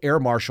federal air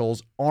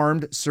marshal's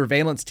armed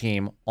surveillance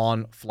team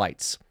on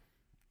flights.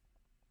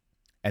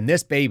 And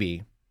this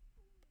baby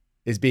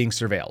is being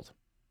surveilled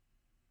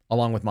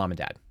along with mom and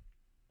dad.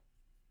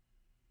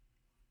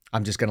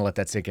 I'm just going to let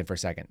that sink in for a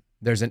second.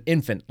 There's an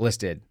infant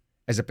listed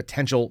as a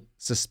potential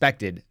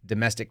suspected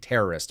domestic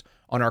terrorist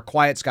on our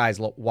Quiet Skies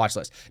watch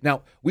list.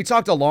 Now, we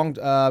talked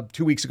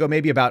 2 weeks ago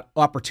maybe about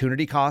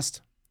opportunity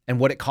cost and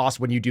what it costs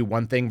when you do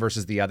one thing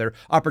versus the other.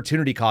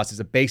 Opportunity cost is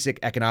a basic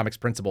economics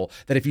principle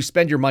that if you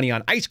spend your money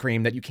on ice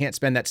cream, that you can't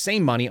spend that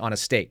same money on a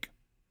steak.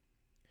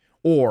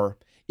 Or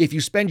if you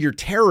spend your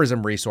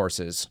terrorism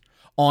resources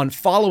on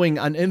following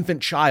an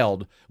infant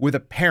child with a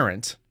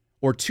parent,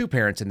 or two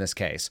parents in this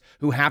case,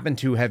 who happen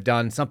to have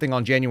done something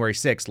on January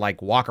 6th,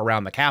 like walk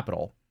around the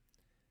Capitol,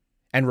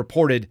 and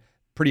reported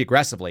pretty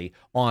aggressively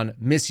on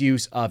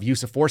misuse of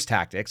use of force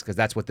tactics, because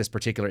that's what this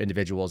particular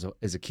individual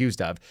is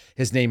accused of.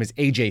 His name is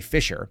AJ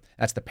Fisher.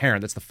 That's the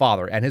parent, that's the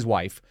father, and his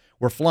wife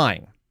were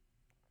flying.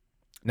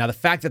 Now, the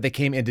fact that they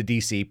came into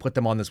D.C. put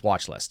them on this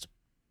watch list.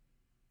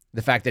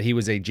 The fact that he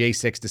was a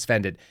J6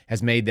 defendant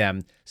has made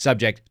them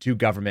subject to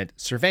government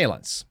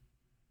surveillance.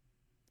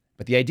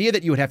 But the idea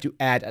that you would have to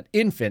add an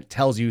infant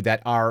tells you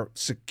that our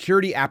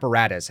security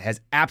apparatus has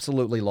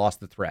absolutely lost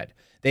the thread.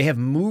 They have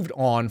moved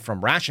on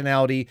from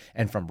rationality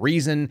and from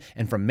reason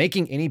and from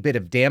making any bit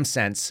of damn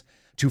sense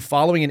to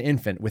following an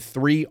infant with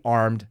 3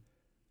 armed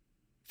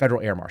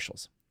federal air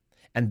marshals.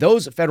 And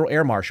those federal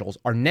air marshals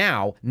are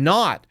now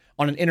not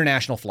on an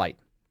international flight,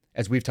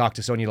 as we've talked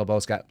to Sonia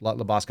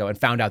Labosco and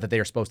found out that they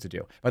are supposed to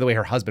do. By the way,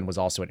 her husband was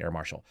also an air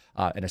marshal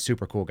and a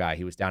super cool guy.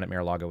 He was down at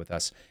Mar-a-Lago with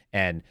us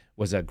and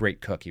was a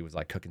great cook. He was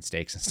like cooking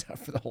steaks and stuff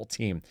for the whole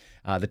team.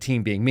 The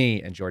team being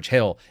me and George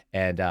Hill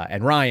and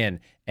Ryan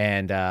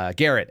and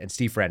Garrett and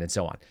Steve Friend and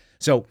so on.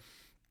 So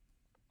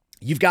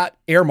you've got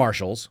air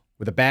marshals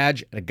with a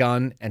badge and a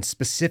gun and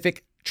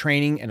specific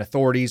training and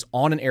authorities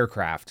on an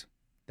aircraft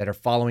that are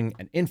following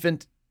an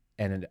infant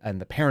and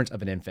the parent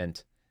of an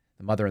infant,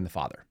 the mother and the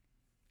father,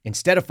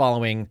 instead of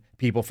following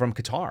people from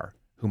Qatar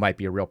who might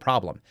be a real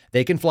problem.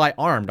 They can fly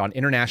armed on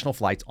international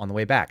flights on the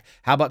way back.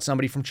 How about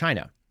somebody from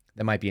China?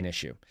 That might be an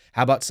issue.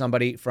 How about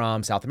somebody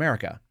from South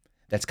America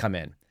that's come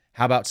in?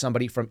 How about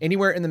somebody from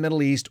anywhere in the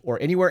Middle East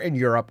or anywhere in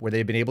Europe where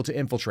they've been able to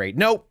infiltrate?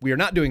 No, we are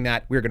not doing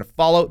that. We're going to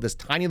follow this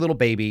tiny little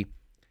baby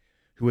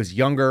who is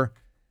younger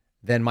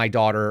than my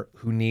daughter,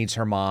 who needs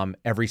her mom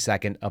every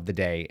second of the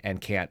day and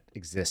can't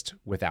exist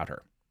without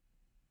her.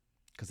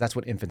 Because that's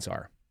what infants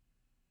are.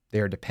 They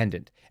are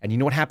dependent. And you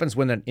know what happens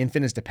when an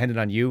infant is dependent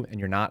on you and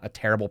you're not a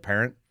terrible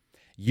parent?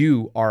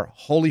 You are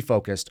wholly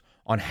focused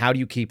on how do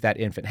you keep that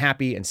infant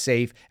happy and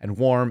safe and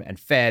warm and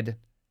fed.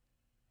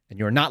 And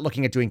you're not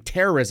looking at doing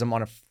terrorism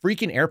on a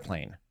freaking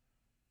airplane.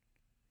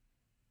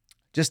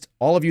 Just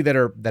all of you that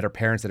are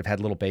parents that have had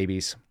little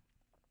babies,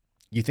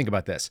 you think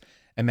about this.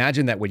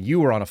 Imagine that when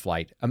you were on a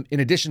flight, in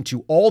addition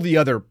to all the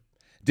other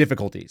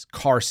difficulties,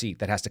 car seat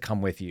that has to come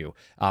with you.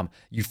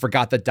 You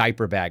forgot the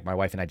diaper bag. My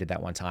wife and I did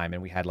that one time,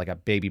 and we had like a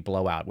baby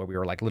blowout where we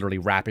were like literally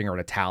wrapping her in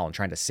a towel and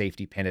trying to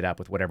safety pin it up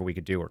with whatever we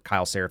could do. Or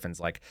Kyle Serafin's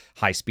like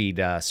high speed,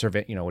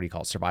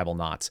 survival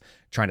knots,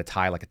 trying to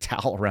tie like a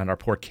towel around our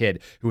poor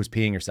kid who was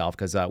peeing herself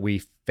because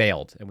we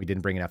failed and we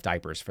didn't bring enough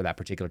diapers for that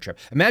particular trip.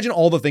 Imagine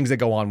all the things that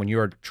go on when you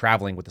are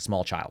traveling with a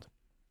small child.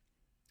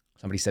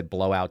 Somebody said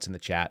blowouts in the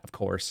chat, of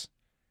course.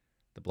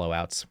 The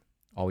blowouts.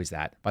 Always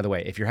that. By the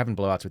way, if you're having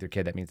blowouts with your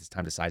kid, that means it's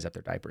time to size up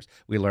their diapers.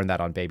 We learned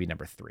that on baby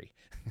number 3.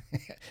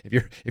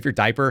 If your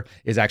diaper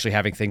is actually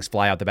having things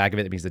fly out the back of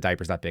it, it means the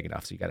diaper's not big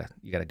enough. So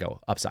you gotta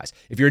go upsize.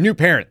 If you're a new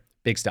parent,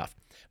 big stuff.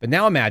 But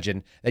now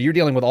imagine that you're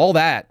dealing with all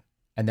that,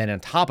 and then on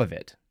top of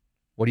it,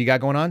 what do you got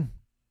going on?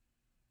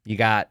 You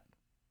got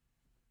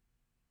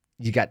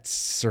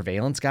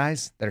surveillance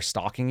guys that are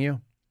stalking you,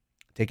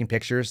 taking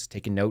pictures,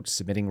 taking notes,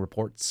 submitting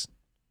reports.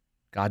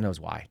 God knows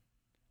why.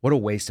 What a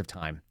waste of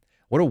time.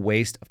 What a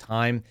waste of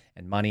time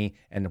and money,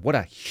 and what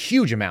a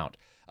huge amount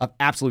of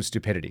absolute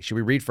stupidity. Should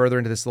we read further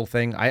into this little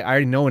thing? I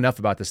already know enough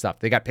about this stuff.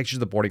 They got pictures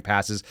of the boarding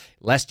passes,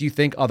 lest you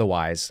think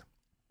otherwise.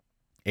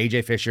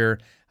 AJ Fisher,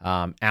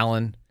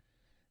 Alan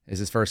is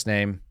his first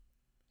name.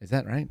 Is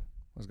that right?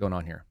 What's going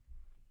on here?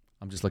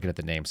 I'm just looking at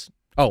the names.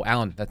 Oh,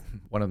 Alan, that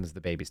one of them is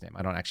the baby's name.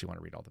 I don't actually want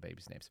to read all the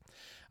baby's names.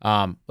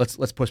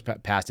 Let's push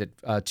past it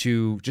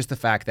to just the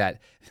fact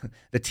that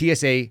the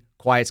TSA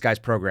Quiet Skies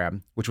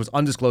program, which was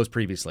undisclosed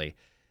previously,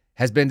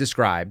 has been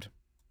described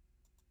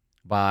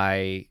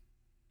by,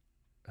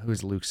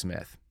 who's Luke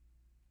Smith?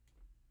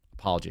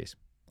 Apologies.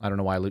 I don't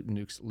know why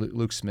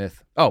Luke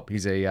Smith. Oh,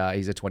 he's a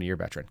 20-year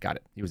veteran. Got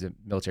it. He was a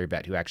military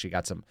vet who actually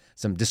got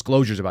some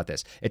disclosures about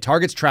this. It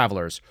targets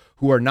travelers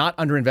who are not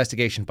under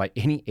investigation by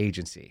any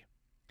agency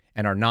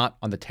and are not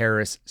on the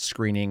terrorist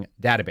screening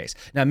database.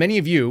 Now, many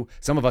of you,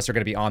 some of us are going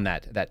to be on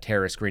that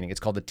terrorist screening. It's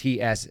called the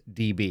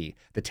TSDB,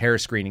 the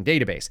terrorist screening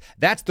database.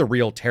 That's the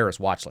real terrorist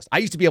watch list. I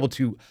used to be able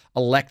to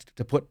elect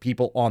to put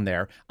people on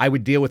there. I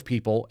would deal with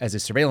people as a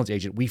surveillance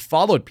agent. We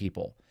followed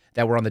people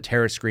that were on the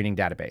terrorist screening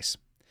database.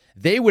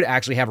 they would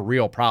actually have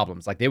real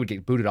problems. Like they would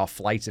get booted off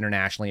flights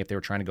internationally if they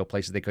were trying to go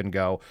places they couldn't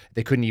go.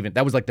 They couldn't even,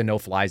 that was like the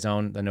no-fly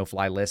zone, the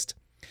no-fly list.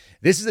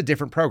 This is a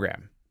different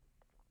program.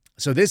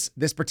 So this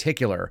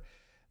particular,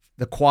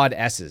 the Quad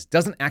S's,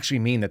 doesn't actually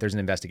mean that there's an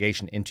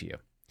investigation into you.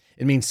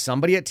 It means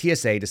somebody at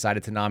TSA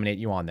decided to nominate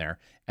you on there,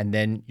 and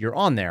then you're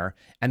on there.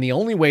 And the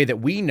only way that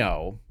we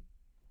know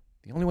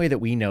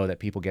that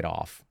people get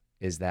off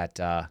is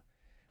that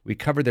we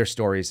covered their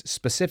stories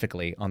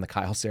specifically on the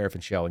Kyle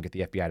Seraphin Show and get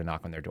the FBI to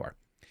knock on their door.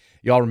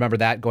 You all remember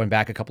that going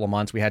back a couple of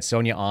months. We had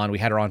Sonia on. We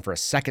had her on for a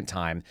second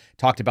time,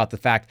 talked about the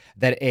fact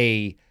that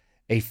a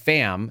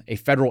FAM, a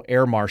Federal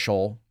Air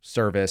Marshal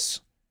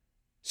Service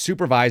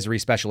supervisory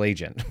special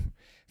agent,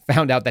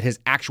 found out that his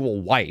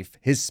actual wife,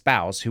 his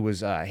spouse, who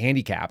was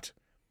handicapped,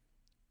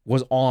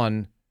 was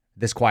on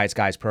this Quiet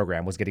Skies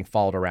program, was getting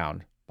followed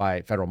around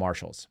by federal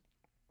marshals,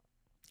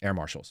 air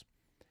marshals.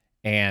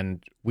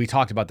 And we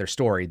talked about their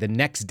story. The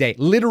next day,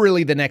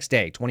 literally the next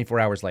day, 24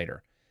 hours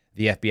later,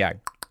 the FBI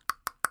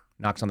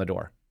knocks on the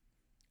door.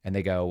 And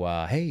they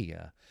go, hey,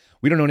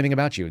 we don't know anything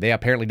about you. They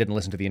apparently didn't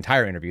listen to the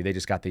entire interview. They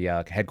just got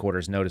the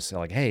headquarters notice,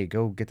 like, hey,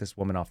 go get this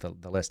woman off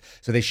the list.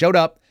 So they showed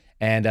up.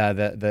 And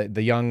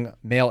the young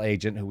male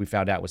agent, who we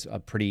found out was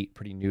pretty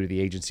new to the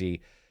agency,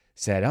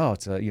 said, "Oh,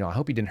 it's I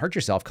hope you didn't hurt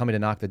yourself coming to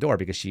knock the door,"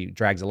 because she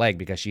drags a leg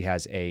because she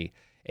has a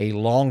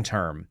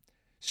long-term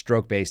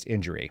stroke-based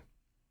injury,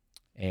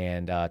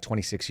 and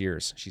 26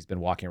 years she's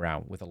been walking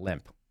around with a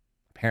limp.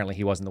 Apparently,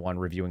 he wasn't the one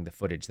reviewing the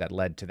footage that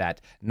led to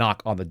that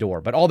knock on the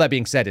door. But all that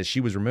being said, is she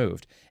was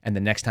removed, and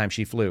the next time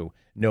she flew,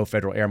 no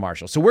federal air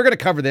marshal. So we're going to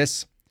cover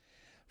this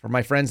for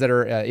my friends that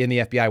are in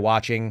the FBI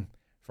watching.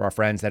 For our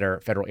friends that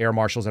are federal air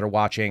marshals that are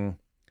watching,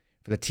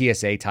 for the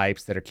TSA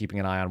types that are keeping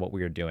an eye on what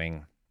we are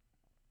doing.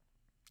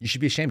 You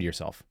should be ashamed of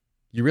yourself.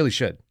 You really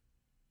should.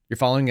 You're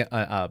following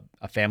a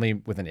family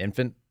with an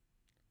infant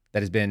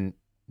that has been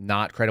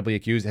not credibly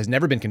accused, has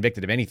never been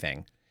convicted of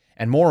anything.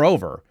 And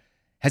moreover,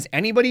 has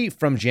anybody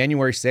from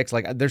January 6th,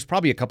 like there's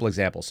probably a couple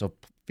examples, so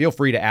feel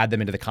free to add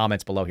them into the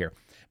comments below here.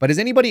 But has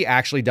anybody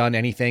actually done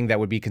anything that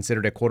would be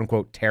considered a quote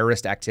unquote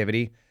terrorist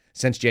activity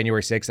since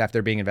January 6th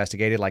after being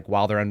investigated, like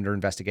while they're under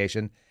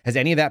investigation? Has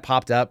any of that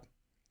popped up?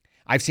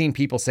 I've seen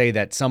people say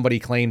that somebody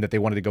claimed that they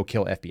wanted to go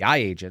kill FBI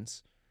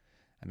agents.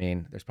 I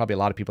mean, there's probably a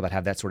lot of people that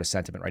have that sort of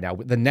sentiment right now.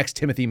 The next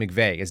Timothy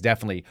McVeigh is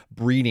definitely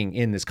breeding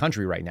in this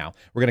country right now.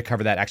 We're going to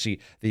cover that, actually,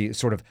 the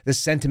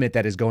sentiment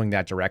that is going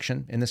that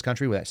direction in this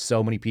country with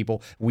so many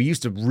people. We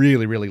used to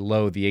really, really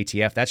loathe the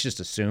ATF. That's just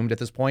assumed at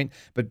this point.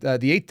 But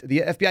the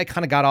FBI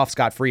kind of got off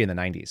scot-free in the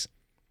 90s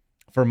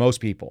for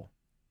most people.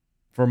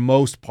 For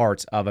most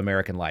parts of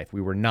American life,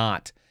 we were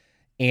not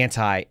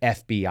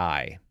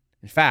anti-FBI.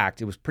 In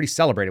fact, it was pretty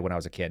celebrated when I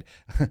was a kid.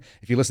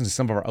 If you listen to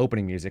some of our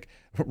opening music,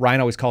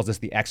 Ryan always calls this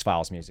the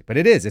X-Files music. But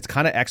it is. It's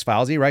kind of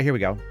X-Files-y. Right, here we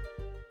go.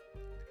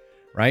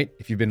 Right?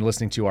 If you've been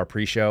listening to our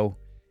pre-show,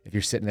 if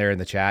you're sitting there in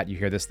the chat, you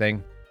hear this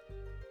thing.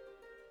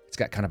 It's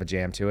got kind of a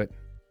jam to it.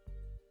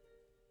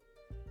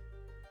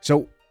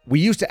 So we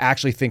used to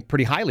actually think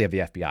pretty highly of the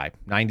FBI.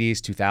 90s,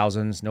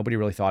 2000s, nobody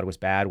really thought it was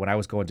bad. When I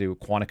was going to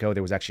Quantico,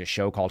 there was actually a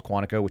show called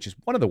Quantico, which is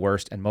one of the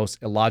worst and most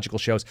illogical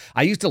shows.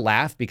 I used to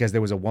laugh because there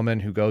was a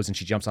woman who goes and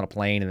she jumps on a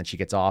plane and then she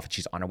gets off and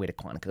she's on her way to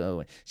Quantico.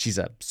 And she's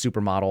a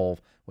supermodel,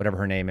 whatever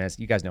her name is.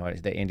 You guys know her,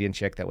 the Indian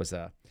chick that was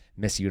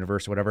Miss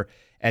Universe or whatever.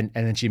 And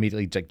then she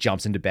immediately like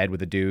jumps into bed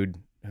with a dude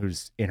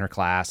who's in her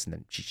class, and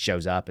then she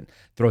shows up and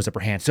throws up her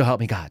hand, "So help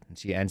me God," and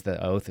she ends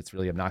the oath. It's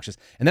really obnoxious.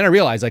 And then I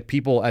realized, like,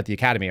 people at the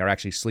academy are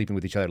actually sleeping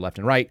with each other left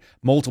and right.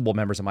 Multiple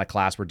members of my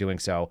class were doing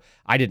so.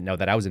 I didn't know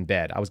that. I was in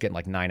bed. I was getting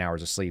like 9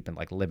 hours of sleep and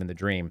like living the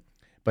dream.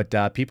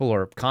 But people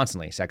are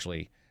constantly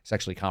sexually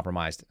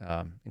compromised,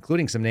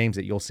 including some names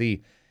that you'll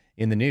see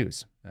in the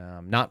news.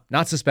 Not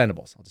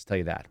suspendables, I'll just tell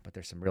you that. But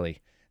there's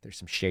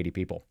some shady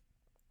people.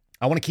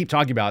 I want to keep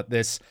talking about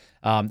this,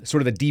 sort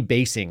of the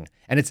debasing,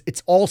 and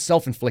it's all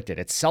self-inflicted.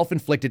 It's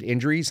self-inflicted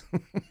injuries.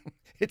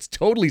 It's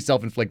totally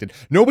self-inflicted.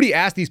 Nobody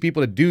asked these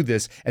people to do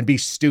this and be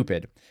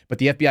stupid, but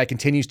the FBI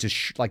continues to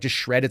just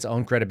shred its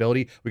own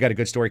credibility. We got a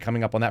good story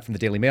coming up on that from the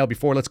Daily Mail.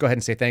 Before, let's go ahead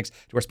and say thanks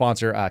to our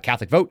sponsor,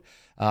 Catholic Vote.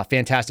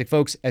 Fantastic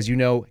folks. As you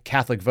know,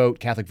 Catholic Vote,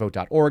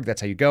 CatholicVote.org.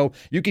 That's how you go.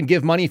 You can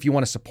give money if you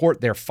want to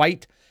support their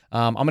fight.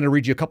 I'm going to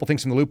read you a couple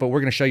things from the loop, but we're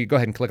going to show you. Go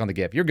ahead and click on the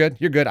give. You're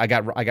good. I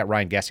got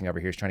Ryan guessing over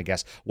here. He's trying to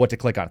guess what to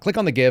click on. Click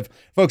on the give.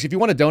 Folks, if you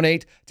want to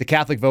donate to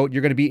Catholic Vote,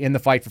 you're going to be in the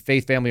fight for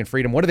faith, family, and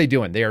freedom. What are they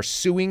doing? They are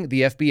suing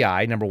the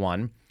FBI, number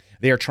one.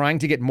 They are trying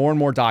to get more and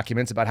more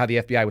documents about how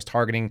the FBI was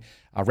targeting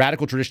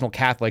radical traditional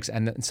Catholics,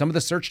 and some of the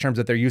search terms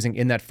that they're using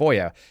in that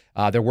FOIA,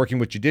 they're working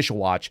with Judicial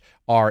Watch,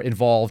 are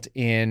involved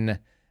in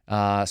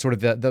sort of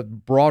the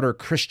broader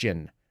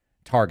Christian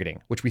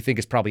targeting, which we think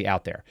is probably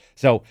out there.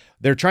 So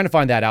they're trying to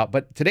find that out.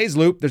 But today's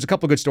loop, there's a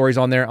couple of good stories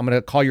on there. I'm going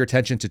to call your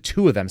attention to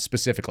two of them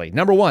specifically.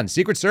 Number one,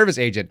 Secret Service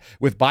agent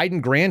with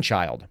Biden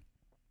grandchild.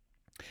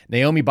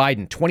 Naomi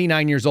Biden,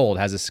 29 years old,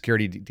 has a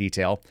security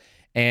detail.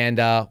 And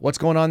what's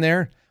going on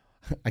there?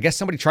 I guess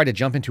somebody tried to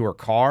jump into her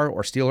car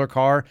or steal her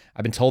car.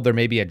 I've been told there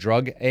may be a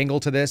drug angle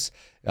to this.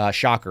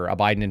 Shocker, a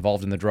Biden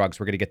involved in the drugs.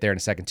 We're going to get there in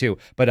a second too.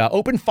 But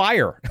open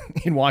fire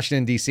in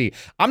Washington, D.C.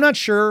 I'm not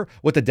sure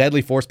what the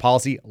deadly force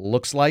policy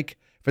looks like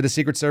for the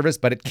Secret Service,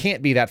 but it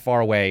can't be that far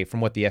away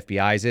from what the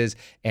FBI's is.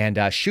 And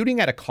shooting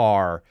at a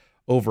car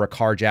over a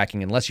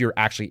carjacking, unless you're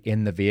actually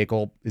in the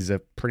vehicle, is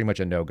pretty much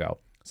a no-go.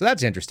 So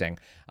that's interesting.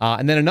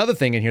 And then another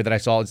thing in here that I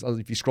saw is,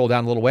 if you scroll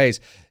down a little ways,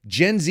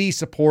 Gen Z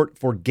support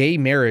for gay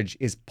marriage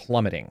is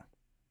plummeting.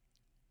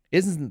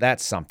 Isn't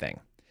that something?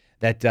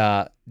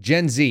 That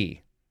Gen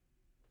Z,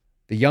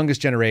 the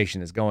youngest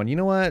generation, is going, you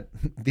know what?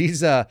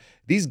 These gay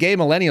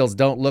millennials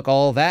don't look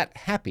all that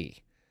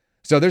happy.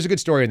 So there's a good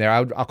story in there.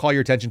 I'll call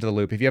your attention to the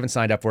loop. If you haven't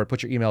signed up for it,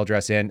 put your email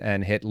address in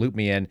and hit loop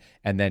me in,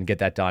 and then get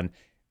that done.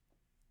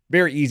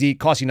 Very easy,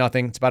 costs you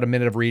nothing. It's about a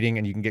minute of reading,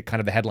 and you can get kind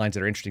of the headlines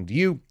that are interesting to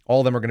you. All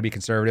of them are going to be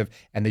conservative,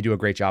 and they do a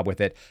great job with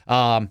it.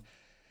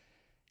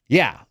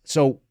 Yeah.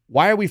 So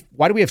why do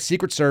we have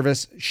Secret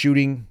Service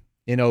shooting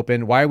in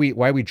open? Why are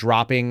we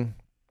dropping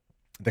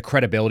the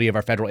credibility of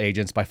our federal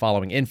agents by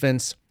following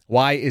infants?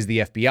 Why is the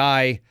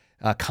FBI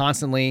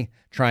constantly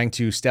trying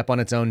to step on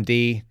its own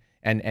D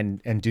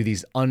and do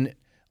these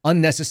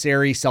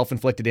unnecessary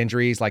self-inflicted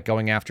injuries, like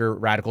going after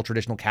radical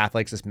traditional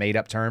Catholics, this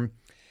made-up term?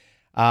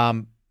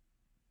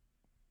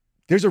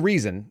 There's a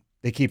reason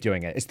they keep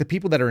doing it. It's the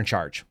people that are in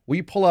charge. Will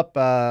you pull up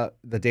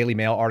the Daily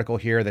Mail article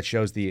here that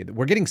shows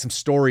we're getting some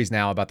stories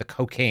now about the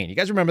cocaine. You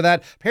guys remember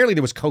that? Apparently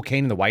there was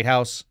cocaine in the White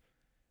House.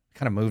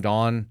 Kind of moved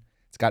on.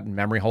 It's gotten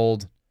memory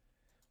hold.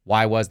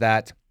 Why was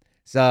that?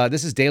 So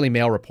this is Daily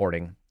Mail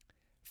reporting.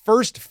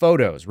 First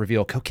photos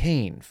reveal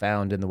cocaine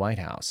found in the White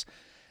House.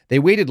 They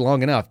waited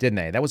long enough, didn't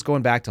they? That was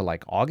going back to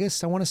like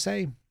August, I want to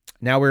say.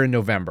 Now we're in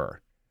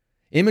November.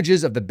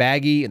 Images of the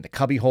baggie and the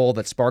cubbyhole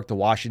that sparked the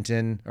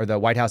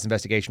White House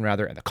investigation,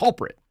 and the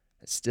culprit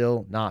has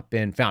still not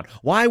been found.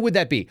 Why would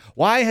that be?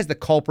 Why has the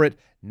culprit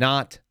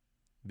not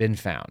been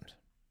found?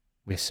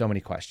 We have so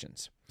many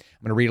questions.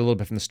 I'm going to read a little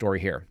bit from the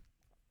story here.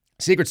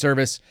 Secret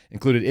Service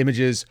included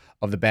images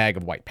of the bag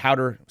of white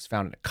powder. It was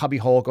found in a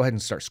cubbyhole. Go ahead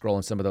and start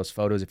scrolling some of those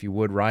photos if you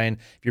would, Ryan.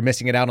 If you're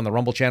missing it out on the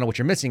Rumble channel, what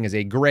you're missing is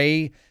a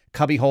gray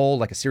cubbyhole,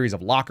 like a series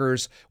of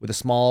lockers with a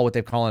small, what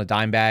they call a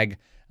dime bag.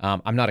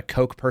 I'm not a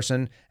Coke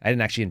person. I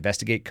didn't actually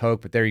investigate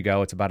Coke, but there you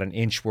go. It's about an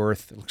inch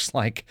worth, it looks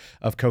like,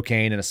 of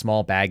cocaine in a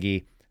small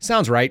baggie.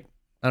 Sounds right.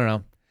 I don't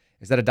know.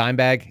 Is that a dime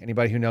bag?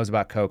 Anybody who knows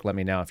about Coke, let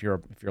me know if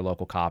you're a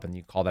local cop and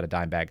you call that a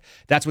dime bag.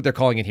 That's what they're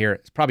calling it here.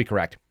 It's probably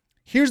correct.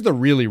 Here's the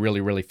really, really,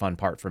 really fun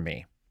part for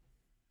me.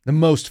 The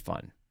most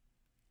fun.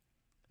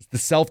 It's the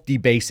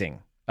self-debasing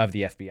of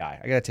the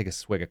FBI. I got to take a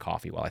swig of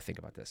coffee while I think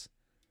about this.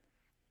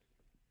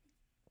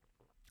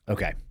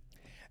 Okay.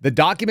 The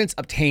documents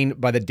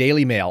obtained by the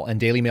Daily Mail and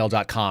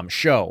dailymail.com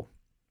show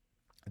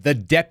the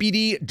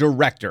deputy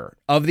director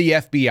of the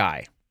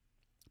FBI,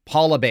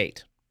 Paula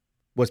Bate,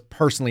 was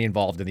personally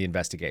involved in the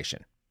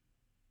investigation.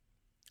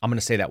 I'm going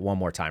to say that one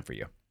more time for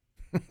you.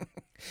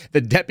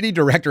 The deputy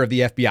director of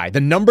the FBI,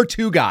 the number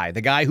 2 guy, the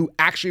guy who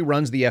actually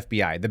runs the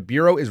FBI. The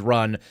bureau is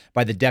run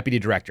by the deputy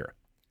director.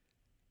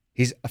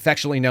 He's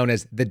affectionately known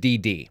as the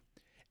DD.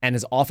 And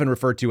is often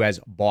referred to as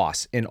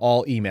boss in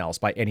all emails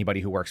by anybody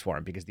who works for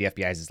him, because the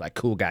FBI is this like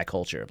cool guy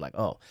culture of like,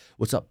 oh,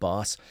 what's up,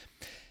 boss?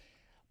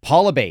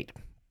 Paula Bate,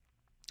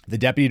 the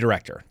deputy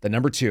director, the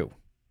number 2.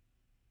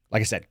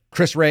 Like I said,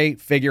 Chris Wray,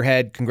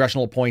 figurehead,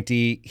 congressional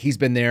appointee. He's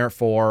been there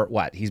for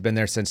what? He's been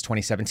there since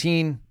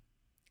 2017.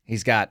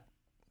 He's got,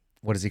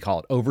 what does he call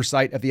it?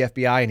 Oversight of the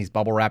FBI, and he's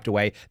bubble wrapped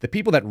away. The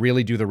people that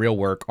really do the real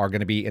work are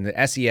going to be in the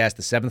SES,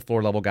 the 7th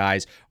floor level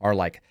guys are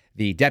like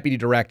the deputy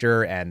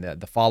director and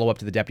the follow-up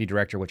to the deputy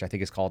director, which I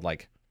think is called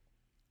like,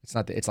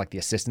 it's like the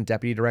assistant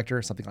deputy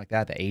director, something like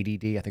that, the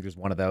ADD. I think there's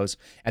one of those.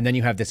 And then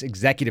you have this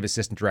executive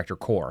assistant director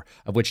core,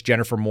 of which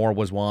Jennifer Moore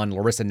was one.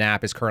 Larissa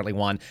Knapp is currently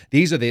one.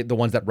 These are the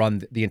ones that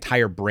run the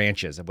entire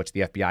branches, of which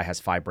the FBI has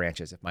 5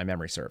 branches, if my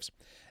memory serves.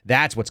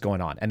 That's what's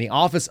going on. And the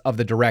office of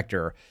the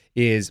director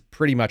is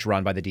pretty much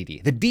run by the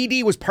DD. The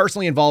DD was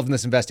personally involved in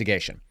this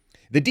investigation.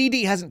 The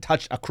DD hasn't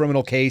touched a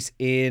criminal case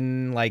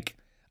in like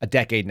a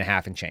decade and a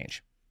half and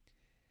change.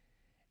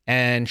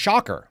 And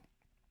shocker,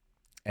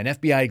 an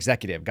FBI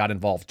executive got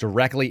involved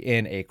directly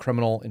in a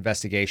criminal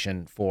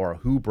investigation for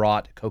who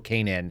brought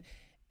cocaine in.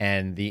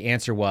 And the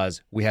answer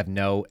was, we have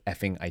no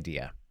effing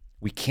idea.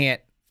 We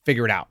can't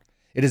figure it out.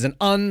 It is an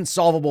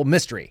unsolvable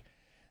mystery.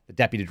 The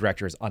deputy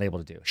director is unable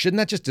to do. Shouldn't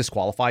that just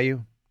disqualify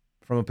you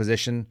from a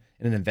position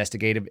in an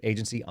investigative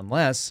agency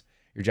unless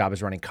your job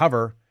is running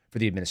cover for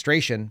the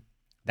administration?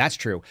 That's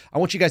true. I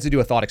want you guys to do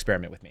a thought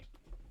experiment with me.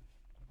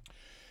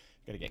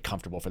 Got to get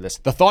comfortable for this.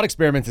 The thought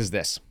experiment is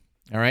this.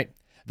 All right.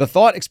 The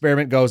thought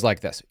experiment goes like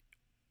this.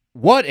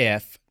 What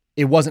if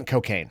it wasn't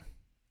cocaine?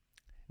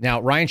 Now,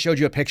 Ryan showed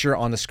you a picture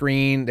on the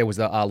screen. There was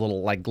a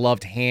little like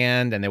gloved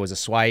hand and there was a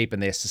swipe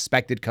and they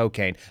suspected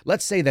cocaine.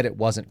 Let's say that it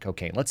wasn't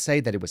cocaine. Let's say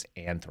that it was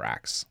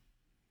anthrax.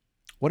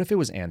 What if it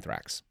was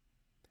anthrax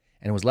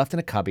and it was left in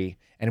a cubby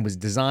and it was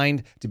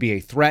designed to be a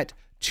threat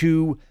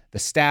to the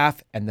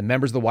staff and the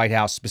members of the White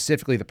House,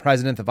 specifically the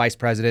president, the vice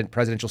president,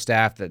 presidential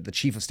staff, the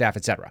chief of staff,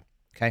 etc.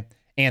 Okay?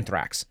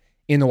 Anthrax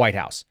in the White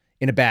House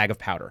in a bag of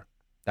powder.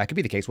 That could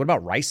be the case. What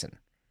about ricin?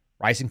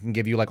 Ricin can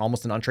give you like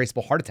almost an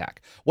untraceable heart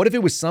attack. What if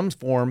it was some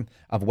form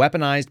of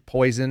weaponized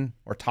poison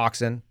or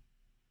toxin,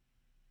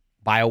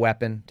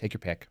 bioweapon, take your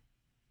pick,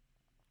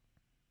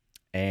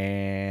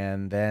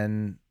 and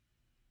then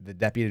the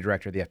deputy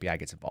director of the FBI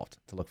gets involved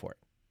to look for it?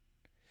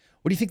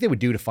 What do you think they would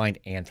do to find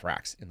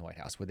anthrax in the White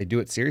House? Would they do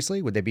it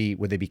seriously? Would they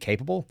be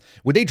capable?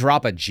 Would they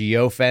drop a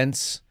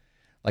geofence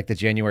like the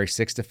January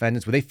 6th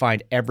defendants? Would they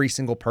find every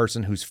single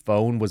person whose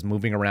phone was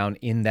moving around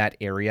in that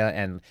area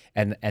and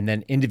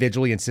then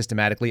individually and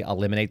systematically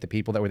eliminate the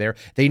people that were there?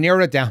 They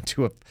narrowed it down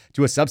to a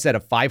subset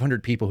of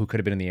 500 people who could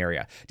have been in the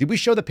area. Did we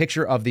show the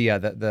picture of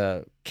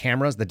the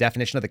cameras, the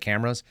definition of the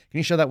cameras? Can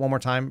you show that one more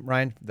time,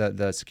 Ryan?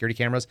 The security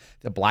cameras,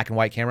 the black and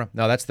white camera?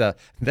 No, that's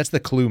the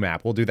clue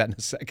map. We'll do that in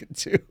a second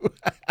too.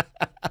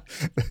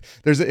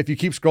 If you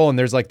keep scrolling,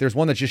 there's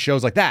one that just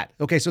shows like that.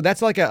 Okay, so that's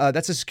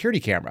that's a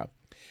security camera.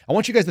 I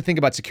want you guys to think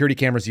about security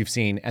cameras you've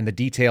seen and the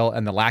detail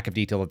and the lack of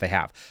detail that they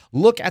have.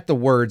 Look at the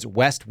words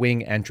West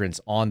Wing entrance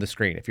on the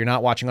screen. If you're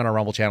not watching on our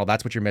Rumble channel,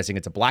 that's what you're missing.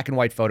 It's a black and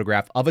white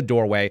photograph of a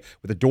doorway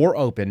with a door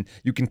open.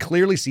 You can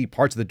clearly see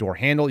parts of the door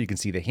handle. You can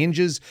see the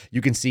hinges.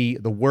 You can see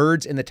the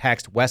words in the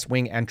text West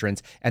Wing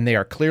entrance, and they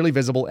are clearly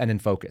visible and in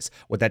focus.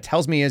 What that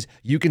tells me is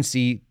you can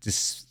see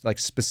like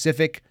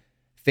specific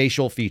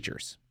facial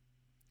features.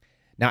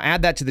 Now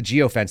add that to the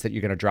geofence that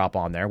you're going to drop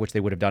on there, which they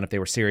would have done if they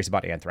were serious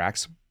about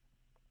anthrax.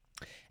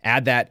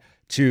 Add that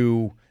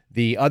to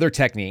the other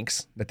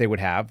techniques that they would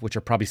have, which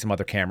are probably some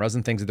other cameras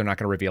and things that they're not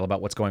going to reveal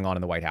about what's going on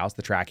in the White House,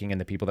 the tracking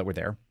and the people that were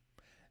there.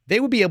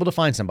 They would be able to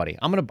find somebody.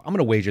 I'm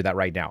gonna wager that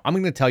right now. I'm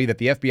going to tell you that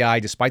the FBI,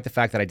 despite the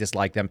fact that I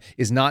dislike them,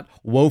 is not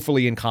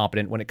woefully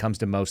incompetent when it comes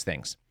to most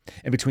things.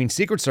 And between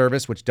Secret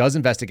Service, which does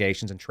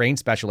investigations and trains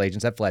special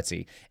agents at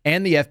FLETC,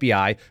 and the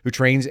FBI, who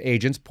trains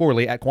agents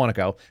poorly at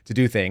Quantico to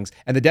do things,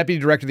 and the deputy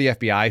director of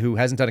the FBI, who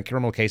hasn't done a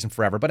criminal case in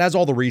forever, but has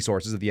all the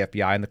resources of the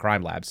FBI and the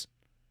crime labs,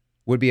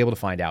 would be able to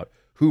find out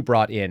who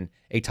brought in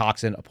a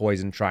toxin, a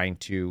poison, trying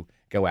to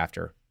go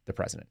after the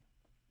president.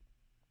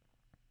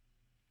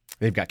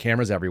 They've got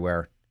cameras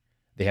everywhere.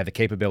 They have the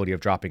capability of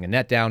dropping a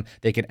net down.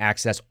 They can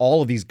access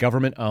all of these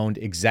government-owned,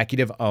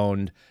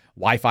 executive-owned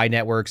Wi-Fi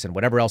networks and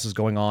whatever else is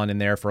going on in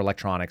there for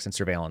electronics and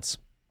surveillance.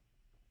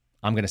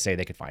 I'm going to say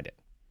they could find it.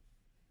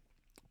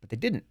 But they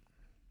didn't.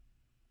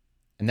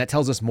 And that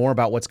tells us more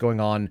about what's going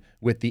on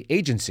with the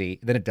agency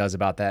than it does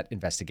about that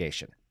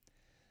investigation.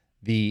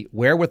 The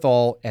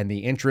wherewithal and the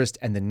interest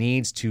and the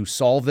needs to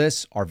solve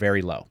this are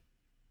very low.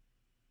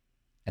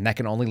 And that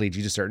can only lead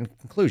you to certain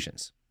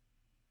conclusions.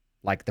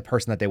 Like the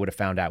person that they would have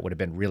found out would have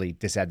been really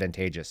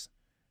disadvantageous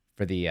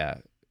for the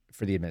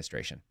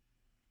administration.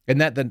 Isn't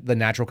that the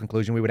natural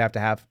conclusion we would have to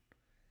have?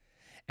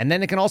 And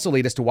then it can also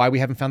lead us to why we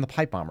haven't found the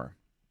pipe bomber.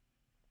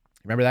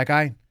 Remember that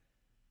guy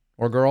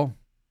or girl?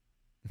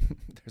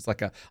 There's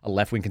like a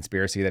left-wing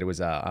conspiracy that it was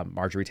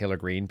Marjorie Taylor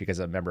Greene because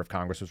a member of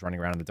Congress was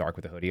running around in the dark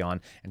with a hoodie on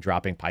and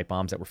dropping pipe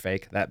bombs that were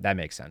fake. That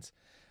makes sense.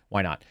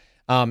 Why not?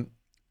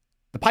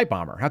 The pipe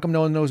bomber. How come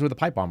no one knows where the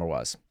pipe bomber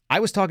was? I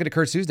was talking to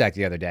Kurt Suzdak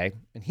the other day,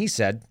 and he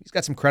said he's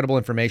got some credible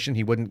information.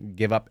 He wouldn't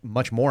give up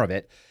much more of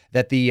it.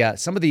 That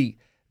some of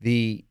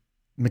the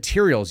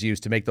materials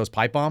used to make those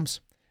pipe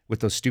bombs with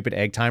those stupid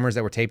egg timers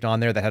that were taped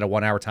on there that had a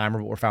 1-hour timer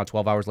but were found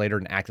 12 hours later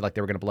and acted like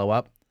they were going to blow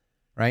up,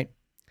 right?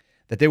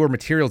 That there were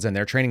materials in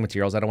there, training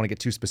materials. I don't want to get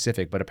too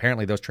specific, but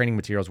apparently those training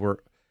materials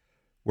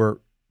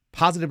were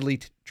positively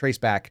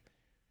traced back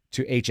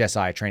to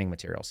HSI training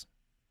materials.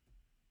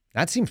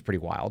 That seems pretty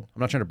wild.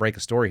 I'm not trying to break a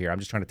story here. I'm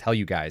just trying to tell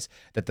you guys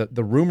that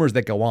the rumors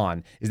that go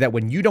on is that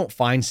when you don't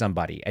find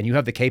somebody and you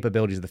have the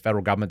capabilities of the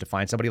federal government to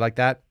find somebody like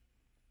that,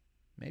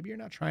 maybe you're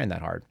not trying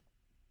that hard.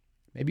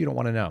 Maybe you don't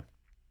want to know.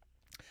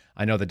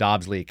 I know the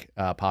Dobbs leak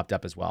popped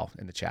up as well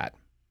in the chat.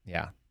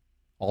 Yeah.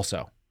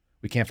 Also,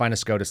 we can't find a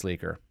SCOTUS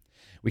leaker.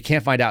 We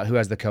can't find out who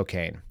has the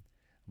cocaine,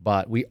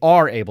 but we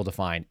are able to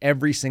find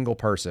every single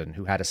person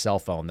who had a cell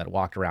phone that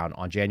walked around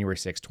on January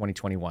 6,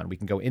 2021. We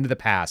can go into the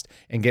past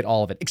and get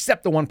all of it,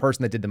 except the one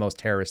person that did the most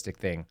terroristic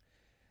thing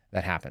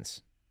that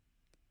happens.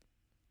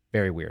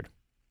 Very weird.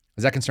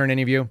 Does that concern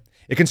any of you?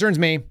 It concerns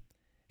me.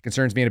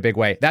 Concerns me in a big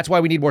way. That's why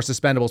we need more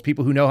suspendables,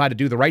 people who know how to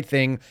do the right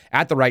thing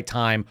at the right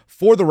time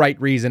for the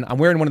right reason. I'm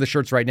wearing one of the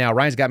shirts right now.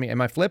 Ryan's got me.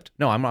 Am I flipped?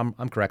 No,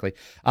 I'm correctly.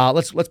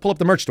 Let's pull up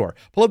the merch store.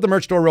 Pull up the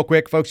merch store real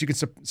quick, folks. You can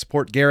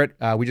support Garrett.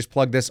 We just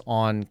plugged this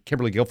on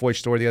Kimberly Guilfoy's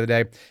store the other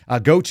day.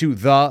 Go to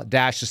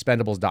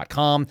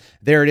the-suspendables.com.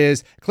 There it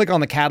is. Click on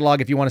the catalog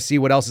if you want to see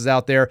what else is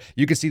out there.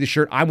 You can see the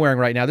shirt I'm wearing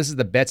right now. This is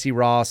the Betsy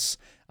Ross.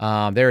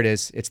 There it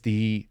is. It's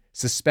the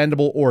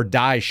Suspendable or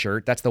Die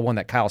shirt. That's the one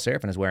that Kyle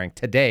Seraphin is wearing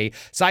today.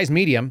 Size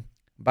medium,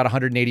 about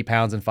 180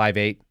 pounds and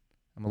 5'8".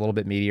 I'm a little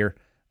bit meatier.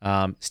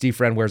 Steve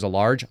Friend wears a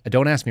large.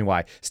 Don't ask me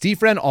why. Steve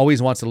Friend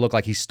always wants to look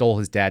like he stole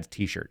his dad's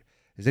t-shirt.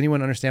 Does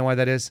anyone understand why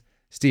that is?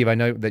 Steve, I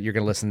know that you're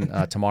going to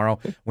listen tomorrow.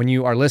 When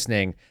you are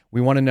listening, we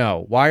want to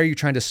know, why are you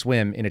trying to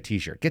swim in a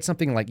t-shirt? Get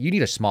something like, you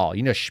need a small,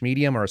 you need a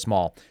medium or a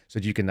small, so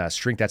that you can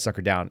shrink that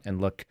sucker down and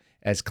look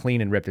as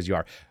clean and ripped as you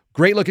are.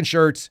 Great looking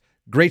shirts,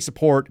 great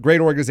support,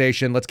 great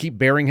organization. Let's keep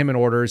bearing him in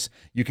orders.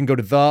 You can go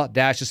to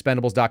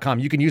the-suspendables.com.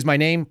 You can use my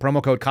name,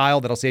 promo code Kyle.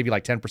 That'll save you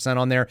like 10%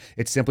 on there.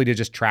 It's simply to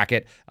just track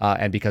it.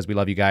 And because we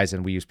love you guys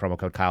and we use promo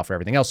code Kyle for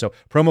everything else. So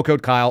promo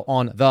code Kyle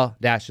on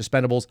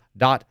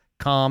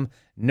the-suspendables.com.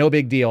 No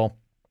big deal.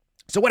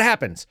 So what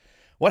happens?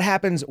 What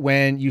happens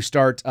when you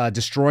start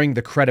destroying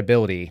the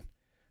credibility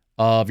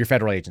of your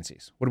federal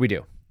agencies? What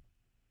do?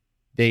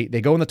 They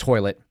go in the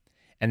toilet,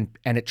 and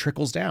it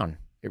trickles down.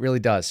 It really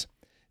does.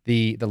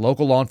 The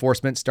local law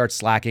enforcement starts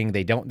slacking.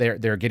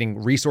 They're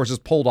getting resources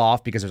pulled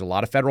off because there's a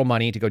lot of federal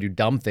money to go do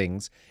dumb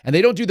things, and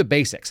they don't do the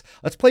basics.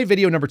 Let's play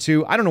video number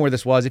 2. I don't know where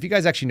this was. If you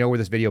guys actually know where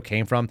this video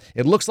came from,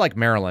 it looks like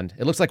Maryland.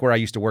 It looks like where I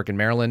used to work in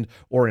Maryland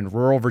or in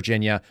rural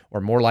Virginia,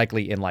 or more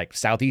likely in like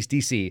Southeast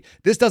DC.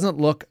 This doesn't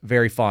look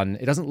very fun.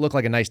 It doesn't look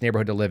like a nice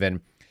neighborhood to live in.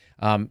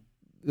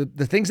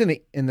 The things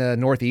in the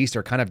Northeast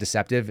are kind of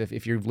deceptive.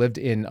 If you've lived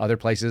in other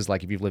places,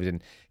 like if you've lived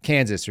in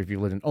Kansas, or if you've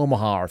lived in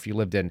Omaha, or if you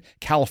lived in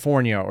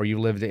California, or you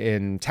lived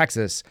in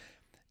Texas,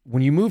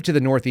 when you move to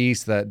the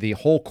Northeast, the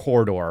whole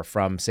corridor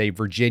from, say,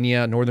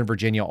 Virginia, Northern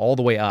Virginia, all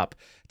the way up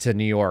to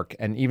New York,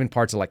 and even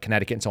parts of like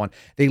Connecticut and so on,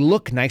 they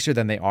look nicer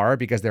than they are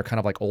because they're kind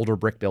of like older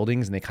brick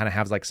buildings, and they kind of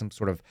have like some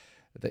sort of,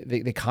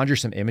 they conjure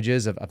some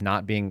images of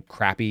not being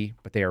crappy,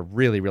 but they are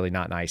really, really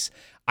not nice.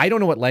 I don't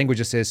know what language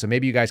this is, so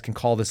maybe you guys can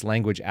call this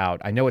language out.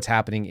 I know it's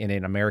happening in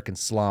an American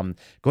slum.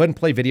 Go ahead and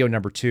play video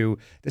number 2.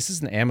 This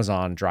is an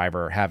Amazon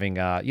driver having,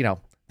 the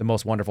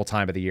most wonderful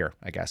time of the year,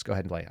 I guess. Go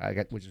ahead and play,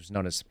 which is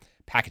known as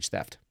package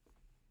theft.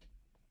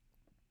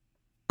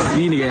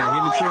 These niggas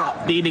in the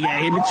truck. These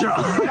niggas in the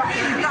truck.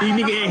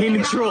 These niggas in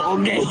the truck,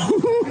 okay?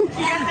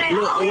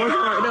 Look, I'm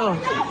working right now.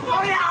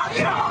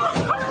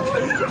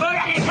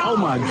 Oh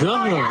my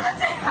God.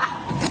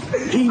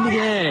 These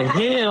niggas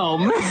hell,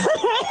 man.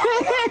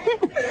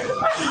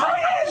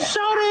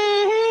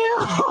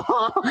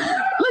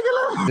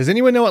 Look. Does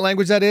anyone know what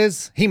language that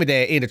is?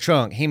 Himade in the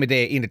trunk.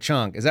 Himade in the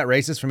trunk. Is that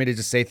racist for me to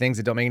just say things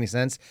that don't make any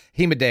sense?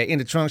 Himade in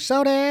the trunk.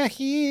 Soda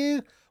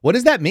here. What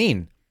does that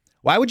mean?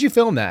 Why would you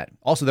film that?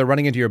 Also, they're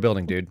running into your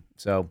building, dude.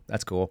 So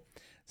that's cool.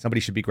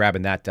 Somebody should be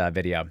grabbing that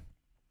video.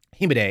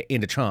 Himade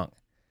in the trunk.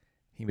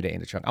 Himade in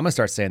the trunk. I'm going to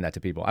start saying that to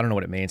people. I don't know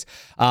what it means.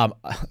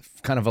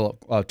 Kind of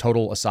a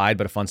total aside,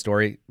 but a fun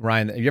story.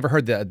 Ryan, have you ever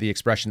heard the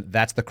expression,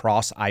 that's the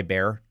cross I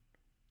bear?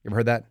 You ever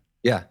heard that?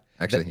 Yeah,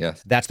 actually,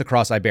 yes. That's the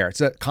cross I bear.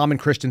 It's a common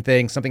Christian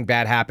thing. Something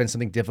bad happens,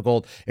 something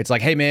difficult. It's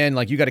like, hey, man,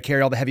 like you got to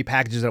carry all the heavy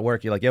packages at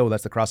work. You're like, yo,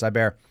 that's the cross I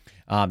bear.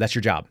 That's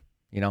your job.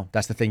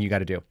 That's the thing you got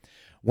to do.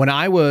 When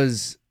I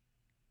was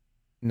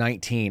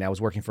 19, I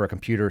was working for a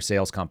computer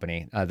sales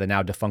company, the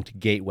now defunct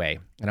Gateway.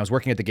 And I was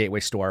working at the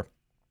Gateway store.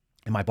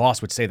 And my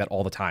boss would say that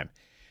all the time.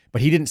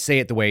 But he didn't say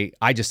it the way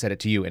I just said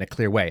it to you, in a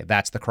clear way.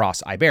 That's the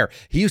cross I bear.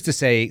 He used to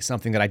say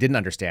something that I didn't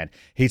understand.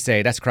 He'd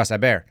say, that's the cross I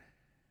bear.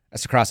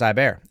 That's the cross-eyed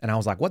bear. And I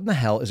was like, what in the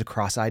hell is a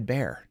cross-eyed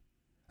bear?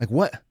 Like,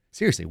 what?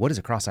 Seriously, what is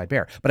a cross-eyed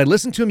bear? But I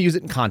listened to him use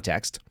it in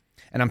context,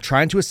 and I'm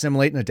trying to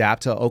assimilate and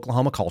adapt to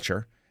Oklahoma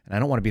culture. And I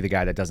don't want to be the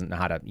guy that doesn't know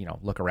how to,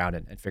 look around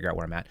and figure out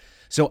where I'm at.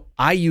 So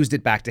I used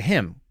it back to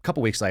him. A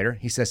couple weeks later,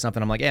 he says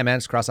something. I'm like, yeah, man,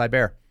 it's a cross-eyed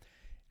bear.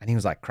 And he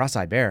was like,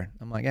 cross-eyed bear?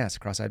 I'm like, yeah, it's a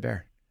cross-eyed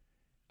bear.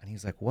 And he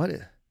was like,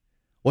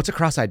 what's a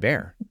cross-eyed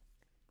bear?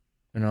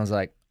 And I was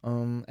like,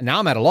 and now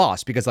I'm at a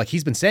loss because like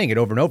he's been saying it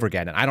over and over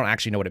again and I don't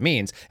actually know what it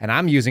means. And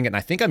I'm using it and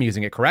I think I'm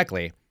using it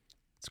correctly.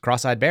 It's a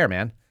cross-eyed bear,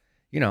 man.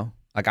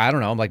 Like, I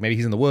don't know. Like maybe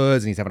he's in the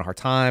woods and he's having a hard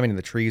time and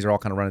the trees are all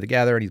kind of running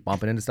together and he's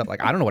bumping into stuff.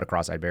 Like, I don't know what a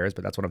cross-eyed bear is,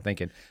 but that's what I'm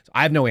thinking. So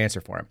I have no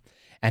answer for him.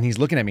 And he's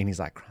looking at me and he's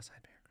like,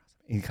 cross-eyed bear,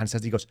 cross-eyed bear. He kind of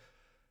says,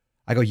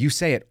 I go, you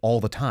say it all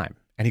the time.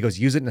 And he goes,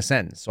 use it in a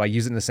sentence. So I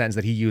use it in the sentence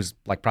that he used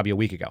like probably a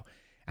week ago.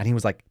 And he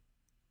was like,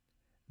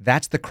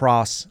 that's the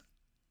cross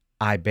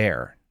I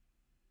bear.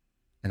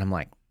 And I'm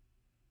like,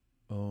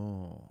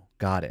 oh,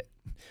 got it.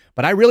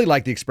 But I really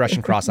like the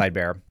expression cross-eyed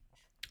bear.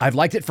 I've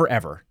liked it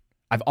forever.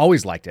 I've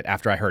always liked it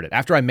after I heard it.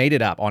 After I made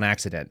it up on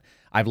accident,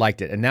 I've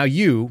liked it. And now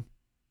you,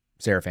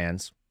 Sarah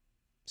fans,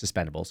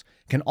 Suspendables,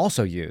 can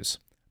also use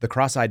the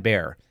cross-eyed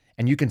bear,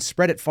 and you can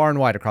spread it far and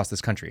wide across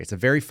this country. It's a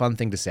very fun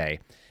thing to say.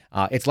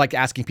 It's like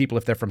asking people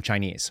if they're from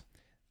Chinese.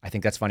 I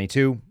think that's funny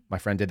too. My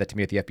friend did that to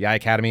me at the FBI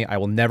Academy. I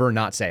will never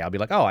not say. I'll be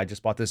like, oh, I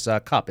just bought this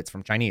cup. It's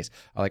from Chinese.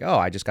 I'm like, oh,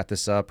 I just got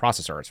this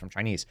processor. It's from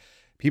Chinese.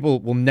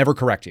 People will never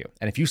correct you.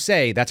 And if you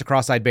say that's a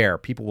cross-eyed bear,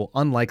 people will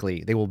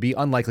be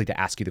unlikely to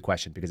ask you the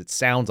question because it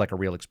sounds like a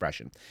real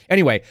expression.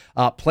 Anyway,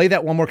 play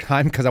that one more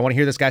time because I want to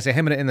hear this guy say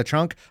him in the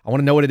trunk. I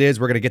want to know what it is.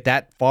 We're going to get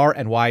that far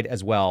and wide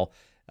as well.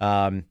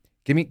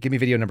 Give me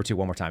video number 2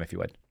 one more time, if you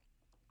would.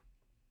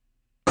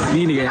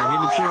 These niggas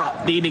in the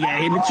truck. These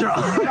niggas in the truck.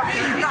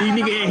 These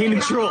niggas in the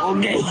truck,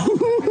 okay?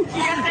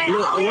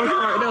 Look, I'm working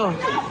right now.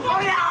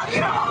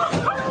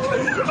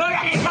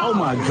 Oh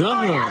my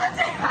God.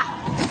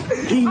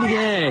 These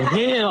niggas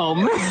hell,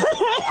 man.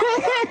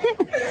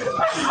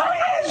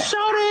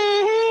 Shorty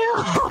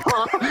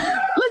hell.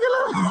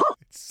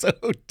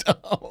 So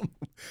dumb.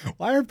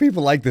 Why are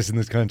people like this in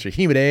this country?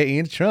 Himade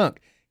in the trunk.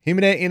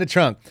 Himade in the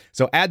trunk.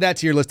 So add that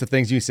to your list of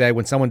things you say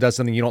when someone does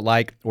something you don't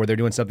like or they're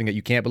doing something that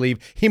you can't believe.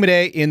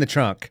 Himade in the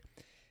trunk.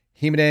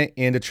 Himade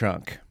in the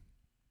trunk.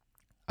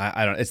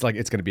 I don't. It's like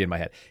it's going to be in my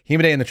head.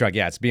 Himade in the trunk.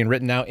 Yeah, it's being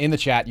written now in the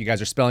chat. You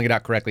guys are spelling it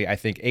out correctly. I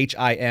think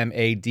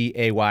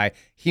Himaday.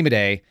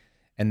 Himade,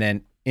 and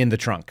then in the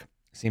trunk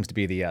seems to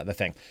be the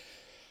thing.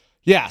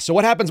 Yeah. So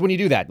what happens when you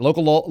do that?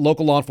 Local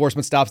law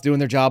enforcement stops doing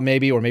their job,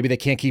 maybe, or maybe they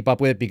can't keep up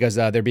with it because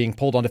they're being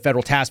pulled onto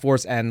federal task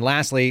force. And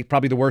lastly,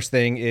 probably the worst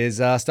thing is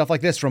stuff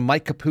like this from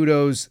Mike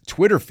Caputo's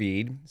Twitter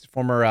feed,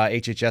 former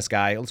HHS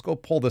guy. Let's go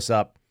pull this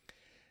up.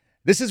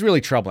 This is really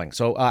troubling.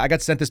 So I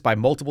got sent this by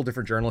multiple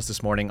different journalists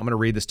this morning. I'm going to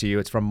read this to you.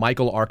 It's from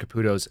Michael R.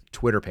 Caputo's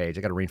Twitter page.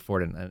 I got to read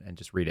for it and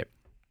just read it.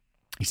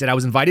 He said, I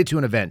was invited to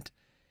an event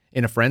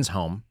in a friend's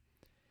home,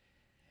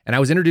 and I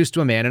was introduced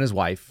to a man and his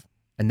wife,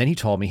 and then he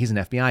told me he's an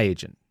FBI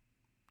agent.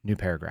 New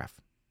paragraph.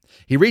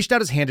 He reached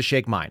out his hand to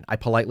shake mine. I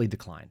politely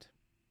declined.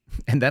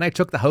 And then I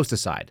took the host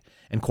aside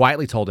and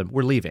quietly told him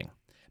we're leaving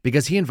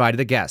because he invited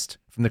a guest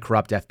from the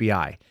corrupt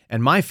FBI,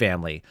 and my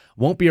family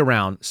won't be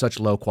around such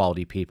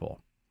low-quality people.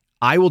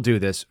 I will do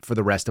this for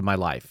the rest of my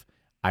life.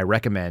 I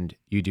recommend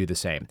you do the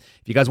same.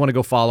 If you guys want to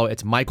go follow,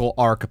 it's Michael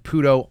R.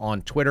 Caputo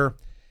on Twitter.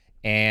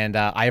 And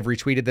I have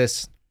retweeted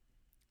this.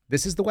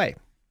 This is the way.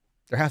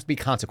 There has to be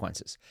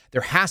consequences.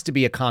 There has to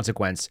be a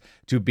consequence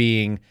to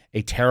being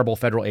a terrible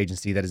federal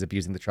agency that is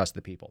abusing the trust of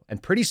the people.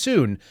 And pretty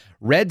soon,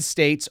 red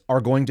states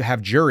are going to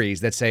have juries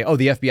that say, oh,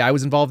 the FBI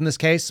was involved in this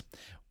case.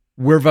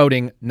 We're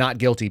voting not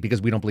guilty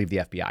because we don't believe the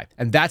FBI.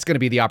 And that's going to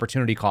be the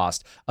opportunity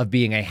cost of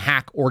being a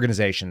hack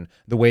organization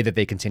the way that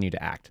they continue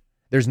to act.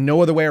 There's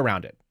no other way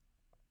around it.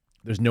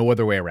 There's no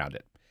other way around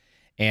it.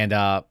 And,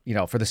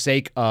 for the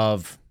sake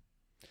of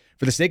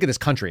this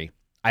country,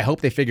 I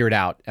hope they figure it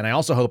out. And I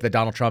also hope that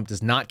Donald Trump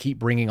does not keep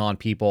bringing on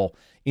people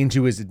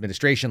into his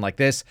administration like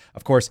this.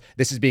 Of course,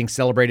 this is being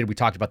celebrated. We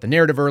talked about the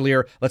narrative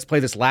earlier. Let's play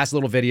this last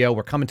little video.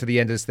 We're coming to the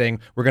end of this thing.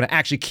 We're going to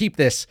actually keep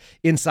this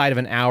inside of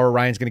an hour.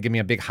 Ryan's going to give me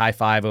a big high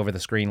five over the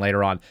screen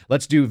later on.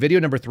 Let's do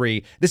video number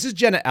 3. This is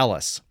Jenna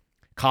Ellis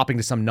copping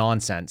to some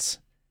nonsense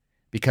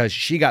because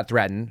she got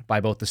threatened by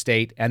both the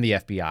state and the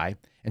FBI,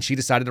 and she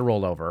decided to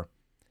roll over.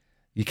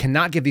 You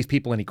cannot give these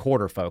people any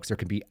quarter, folks. There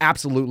can be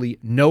absolutely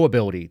no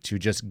ability to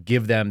just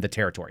give them the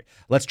territory.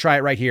 Let's try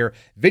it right here.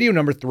 Video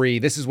number 3.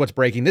 This is what's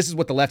breaking. This is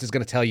what the left is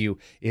going to tell you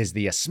is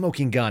the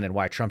smoking gun and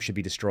why Trump should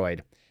be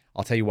destroyed.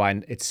 I'll tell you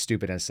why it's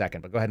stupid in a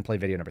second, but go ahead and play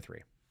video number 3.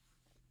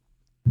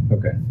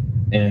 Okay.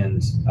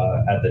 And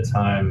at the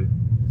time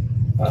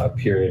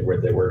period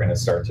where they were going to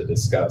start to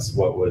discuss,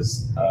 what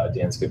was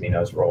Dan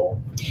Scavino's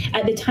role?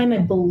 At the time, I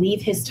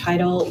believe his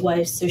title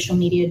was social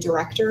media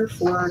director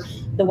for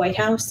the White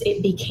House.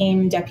 It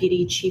became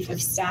deputy chief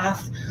of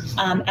staff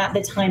at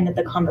the time that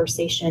the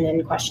conversation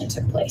in question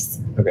took place.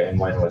 Okay, and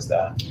when was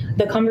that?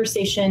 The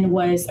conversation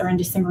was around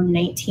December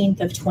 19th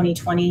of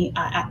 2020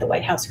 at the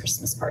White House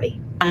Christmas party.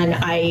 And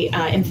I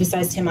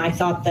emphasized him. I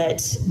thought that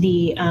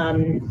the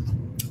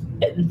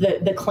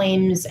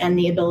claims and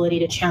the ability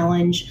to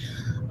challenge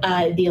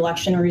the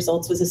election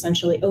results was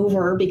essentially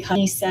over because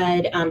he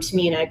said to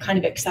me in a kind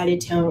of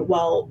excited tone,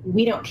 well,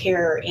 we don't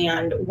care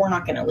and we're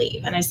not going to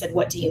leave. And I said,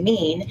 what do you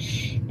mean?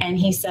 And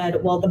he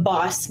said, well, the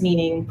boss,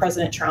 meaning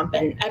President Trump,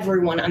 and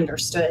everyone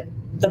understood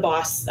the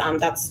boss.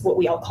 That's what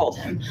we all called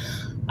him.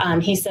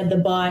 He said the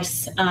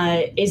boss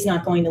is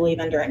not going to leave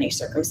under any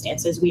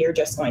circumstances. We are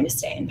just going to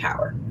stay in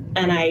power.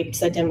 And I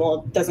said to him,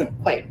 well, it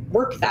doesn't quite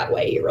work that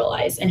way, you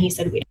realize. And he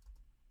said, we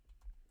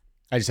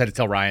I just had to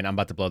tell Ryan I'm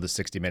about to blow this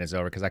 60 minutes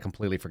over because I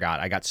completely forgot.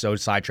 I got so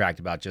sidetracked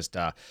about just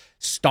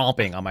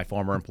stomping on my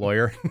former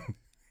employer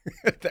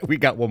that we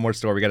got one more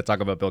story. We got to talk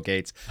about Bill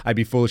Gates. I'd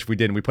be foolish if we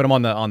didn't. We put him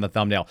on the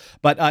thumbnail.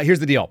 But here's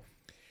the deal.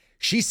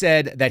 She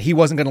said that he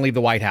wasn't going to leave the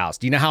White House.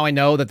 Do you know how I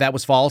know that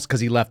was false? Because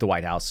he left the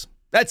White House.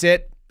 That's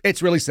it.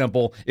 It's really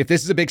simple. If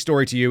this is a big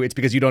story to you, it's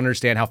because you don't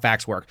understand how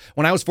facts work.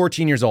 When I was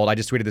 14 years old, I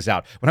just tweeted this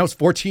out. When I was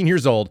 14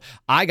 years old,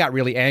 I got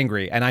really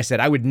angry and I said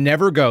I would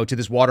never go to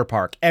this water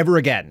park ever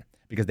again,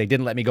 because they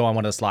didn't let me go on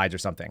one of the slides or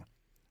something.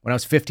 When I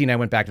was 15, I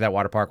went back to that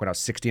water park. When I was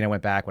 16, I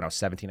went back. When I was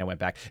 17, I went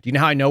back. Do you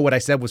know how I know what I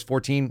said was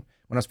 14?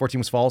 When I was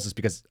 14 was false? It's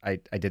because I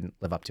didn't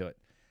live up to it.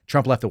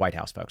 Trump left the White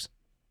House, folks.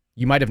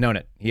 You might have known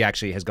it. He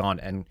actually has gone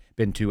and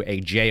been to a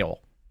jail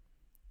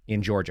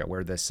in Georgia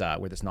where this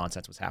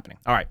nonsense was happening.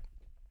 All right,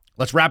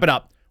 let's wrap it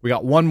up. We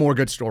got one more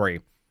good story,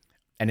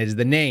 and it is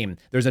the name.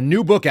 There's a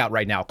new book out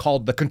right now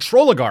called The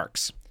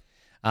Controligarchy.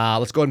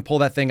 Let's go ahead and pull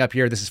that thing up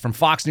here. This is from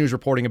Fox News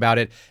reporting about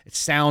it. It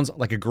sounds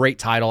like a great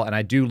title, and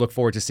I do look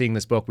forward to seeing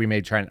this book. We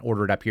may try and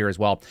order it up here as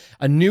well.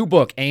 A new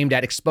book aimed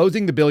at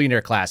exposing the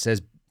billionaire class,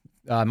 says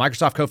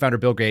Microsoft co-founder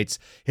Bill Gates.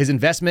 His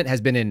investment has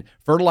been in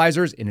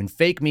fertilizers, and in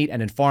fake meat,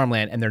 and in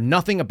farmland, and they're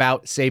nothing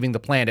about saving the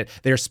planet.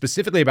 They're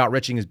specifically about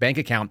enriching his bank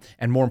account,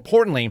 and more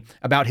importantly,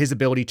 about his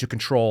ability to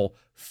control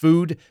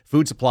food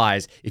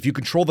supplies. If you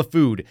control the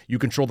food, you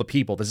control the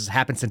people. This has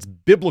happened since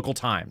biblical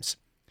times,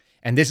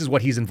 and this is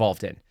what he's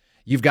involved in.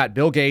 You've got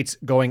Bill Gates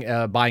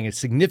buying a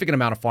significant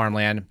amount of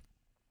farmland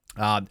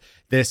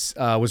This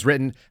was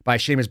written by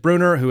Seamus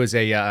Brunner, who is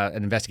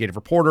an investigative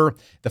reporter.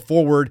 The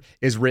foreword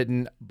is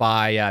written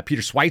by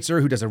Peter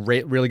Schweitzer, who does a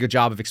really good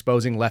job of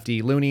exposing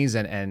lefty loonies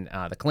and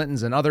the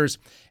Clintons and others.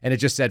 And it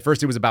just said,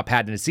 first it was about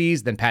patented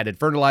seeds, then patented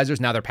fertilizers.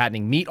 Now they're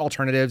patenting meat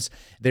alternatives.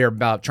 They're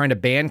about trying to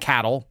ban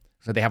cattle.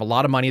 So they have a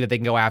lot of money that they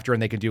can go after,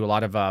 and they can do a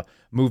lot of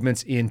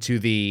movements into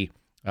the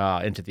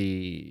what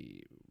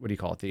do you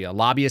call it? The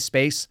lobbyist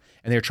space.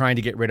 And they're trying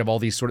to get rid of all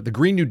these the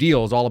Green New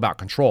Deal is all about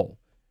control.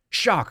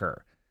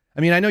 Shocker. I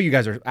mean, I know you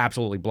guys are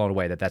absolutely blown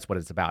away that that's what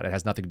it's about. It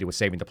has nothing to do with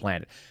saving the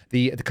planet.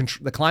 The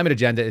climate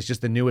agenda is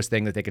just the newest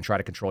thing that they can try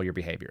to control your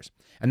behaviors.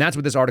 And that's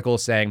what this article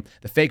is saying.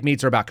 The fake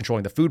meats are about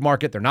controlling the food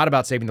market. They're not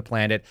about saving the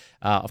planet.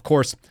 Of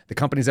course, the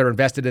companies that are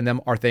invested in them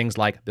are things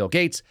like Bill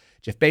Gates,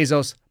 Jeff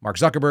Bezos, Mark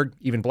Zuckerberg,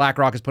 even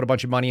BlackRock has put a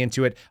bunch of money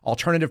into it.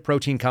 Alternative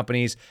protein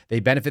companies, they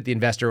benefit the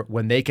investor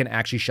when they can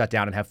actually shut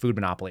down and have food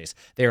monopolies.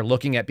 They are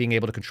looking at being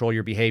able to control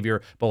your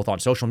behavior both on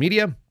social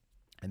media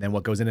and then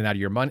what goes in and out of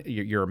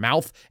your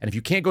mouth. And if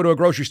you can't go to a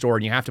grocery store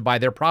and you have to buy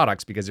their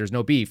products because there's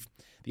no beef,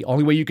 the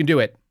only way you can do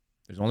it,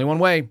 there's only one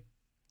way.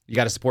 You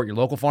got to support your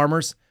local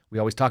farmers. We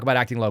always talk about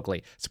acting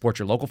locally. Support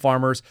your local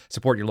farmers,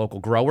 support your local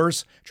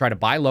growers, try to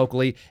buy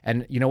locally.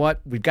 And you know what?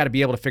 We've got to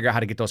be able to figure out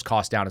how to get those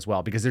costs down as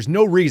well, because there's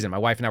no reason, my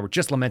wife and I were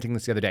just lamenting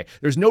this the other day,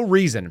 there's no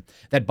reason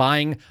that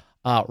buying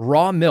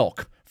raw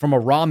milk from a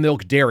raw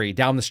milk dairy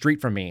down the street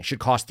from me should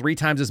cost 3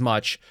 times as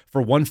much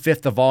for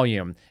 1/5 the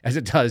volume as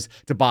it does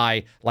to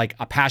buy like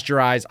a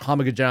pasteurized,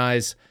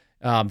 homogenized,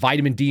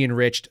 vitamin D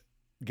enriched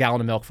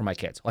gallon of milk for my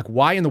kids. Like,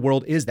 why in the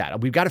world is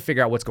that? We've got to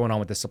figure out what's going on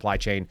with this supply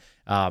chain.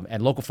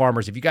 And local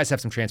farmers, if you guys have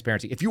some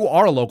transparency, if you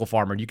are a local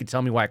farmer and you can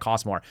tell me why it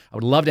costs more, I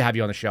would love to have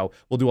you on the show.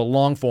 We'll do a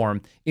long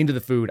form into the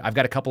food. I've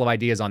got a couple of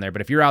ideas on there,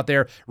 but if you're out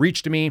there,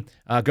 reach to me,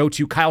 go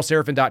to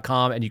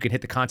kyleserafin.com and you can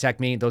hit the contact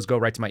me. Those go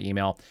right to my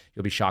email.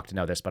 You'll be shocked to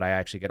know this, but I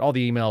actually get all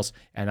the emails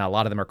and a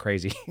lot of them are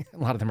crazy. A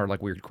lot of them are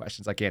like weird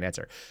questions I can't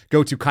answer.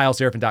 Go to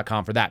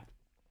kyleserafin.com for that.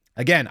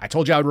 Again, I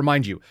told you I would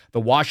remind you, the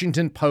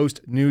Washington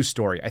Post news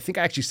story. I think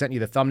I actually sent you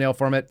the thumbnail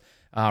from it.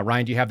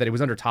 Ryan, do you have that? It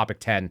was under topic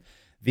 10.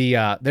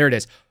 There it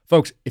is.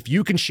 Folks, if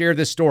you can share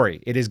this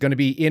story, it is going to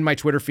be in my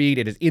Twitter feed.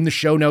 It is in the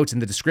show notes, in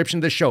the description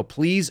of this show.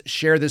 Please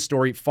share this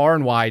story far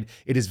and wide.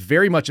 It is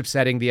very much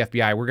upsetting the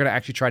FBI. We're going to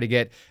actually try to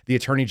get the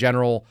Attorney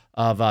General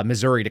of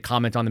Missouri to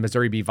comment on the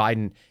Missouri v.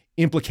 Biden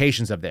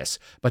implications of this.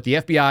 But the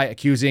FBI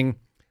accusing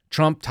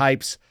Trump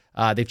types,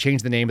 they've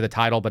changed the name of the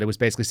title, but it was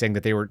basically saying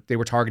that they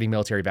were targeting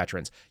military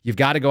veterans. You've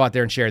got to go out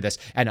there and share this.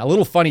 And a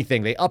little funny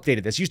thing, they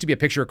updated this. Used to be a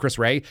picture of Chris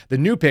Wray. The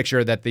new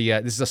picture that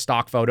this is a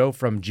stock photo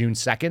from June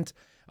 2nd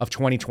of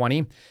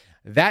 2020.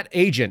 That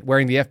agent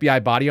wearing the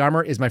FBI body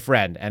armor is my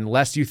friend. And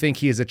lest you think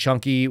he is a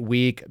chunky,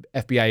 weak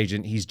FBI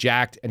agent, he's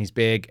jacked and he's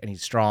big and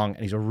he's strong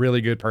and he's a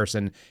really good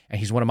person. And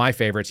he's one of my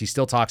favorites. He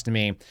still talks to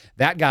me.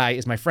 That guy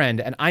is my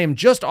friend. And I am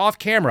just off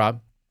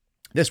camera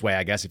this way,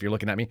 I guess, if you're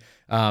looking at me,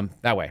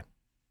 that way.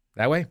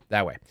 That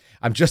way.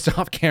 I'm just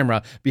off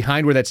camera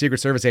behind where that Secret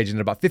Service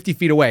agent, about 50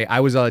 feet away. I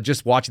was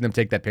just watching them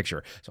take that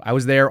picture. So I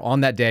was there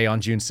on that day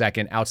on June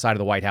 2nd outside of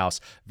the White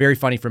House. Very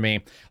funny for me.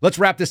 Let's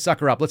wrap this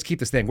sucker up. Let's keep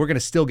this thing. We're going to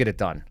still get it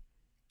done.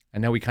 I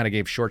know we kind of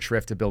gave short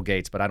shrift to Bill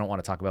Gates, but I don't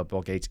want to talk about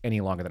Bill Gates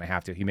any longer than I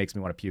have to. He makes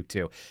me want to puke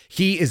too.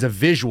 He is a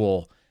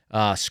visual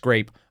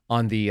scrape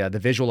on the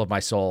visual of my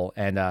soul,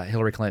 and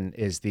Hillary Clinton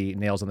is the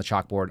nails on the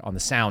chalkboard on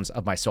the sounds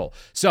of my soul.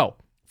 So,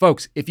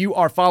 folks, if you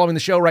are following the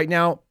show right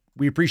now,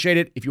 we appreciate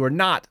it. If you are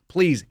not,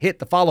 please hit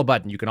the follow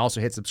button. You can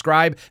also hit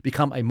subscribe,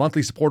 become a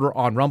monthly supporter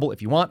on Rumble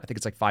if you want. I think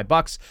it's like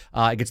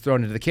 $5. It gets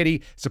thrown into the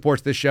kitty,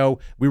 supports this show.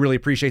 We really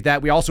appreciate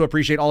that. We also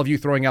appreciate all of you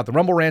throwing out the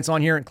Rumble rants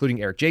on here,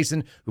 including Eric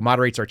Jason, who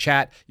moderates our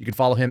chat. You can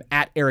follow him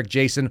at Eric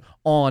Jason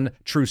on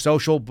True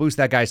Social. Boost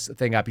that guy's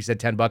thing up. He said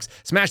 $10.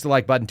 Smash the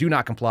like button. Do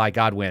not comply.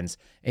 God wins.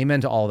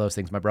 Amen to all those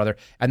things, my brother.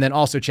 And then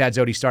also Chad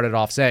Zodi started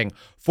off saying,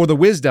 "For the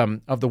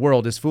wisdom of the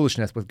world is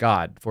foolishness with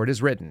God, for it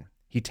is written,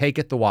 he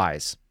taketh the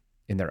wise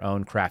in their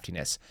own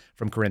craftiness,"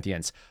 from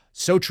Corinthians.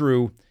 So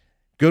true.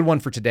 Good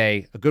one for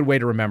today. A good way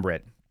to remember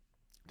it.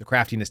 The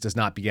craftiness does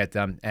not beget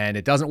them, and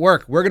it doesn't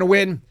work. We're going to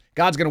win.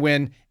 God's going to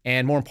win.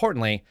 And more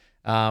importantly,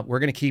 we're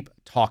going to keep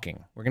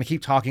talking. We're going to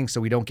keep talking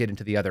so we don't get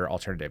into the other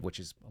alternative, which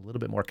is a little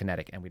bit more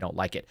kinetic, and we don't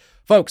like it.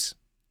 Folks,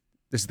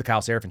 this is the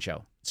Kyle Seraphin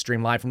Show.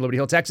 Stream live from Liberty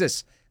Hill,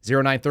 Texas,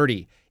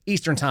 0930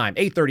 Eastern Time,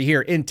 8:30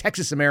 here in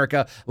Texas,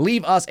 America.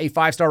 Leave us a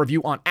 5-star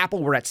review on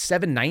Apple. We're at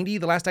 790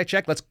 the last I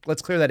checked.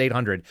 Let's clear that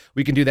 800.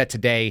 We can do that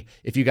today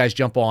if you guys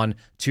jump on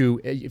to,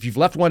 if you've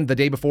left one the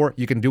day before,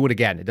 you can do it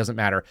again. It doesn't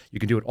matter. You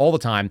can do it all the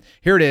time.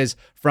 Here it is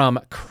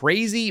from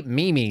Crazy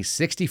Mimi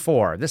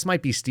 64. This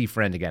might be Steve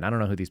Friend again. I don't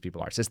know who these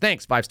people are. It says,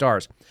 "Thanks, 5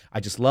 stars. I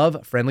just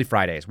love Friendly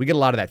Fridays." We get a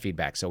lot of that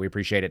feedback, so we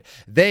appreciate it.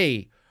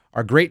 They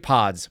are great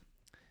pods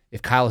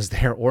if Kyle is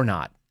there or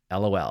not.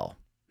 LOL.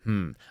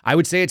 I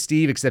would say it's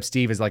Steve, except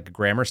Steve is like a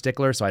grammar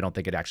stickler, so I don't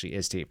think it actually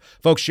is Steve.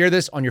 Folks, share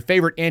this on your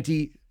favorite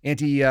anti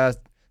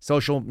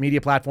social media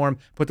platform.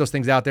 Put those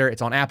things out there.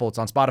 It's on Apple, it's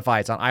on Spotify,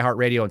 it's on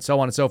iHeartRadio, and so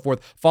on and so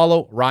forth.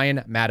 Follow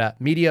Ryan Matta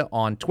Media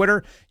on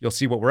Twitter. You'll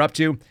see what we're up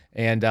to,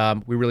 and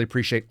we really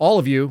appreciate all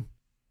of you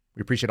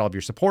We appreciate all of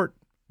your support.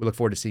 We look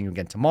forward to seeing you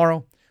again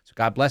tomorrow. So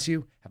God bless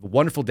you. Have a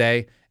wonderful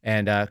day.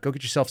 And go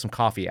get yourself some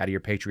coffee out of your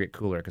Patriot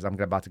cooler because I'm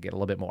about to get a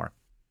little bit more.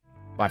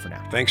 Bye for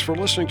now. Thanks for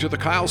listening to The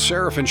Kyle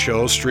Seraphin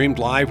Show, streamed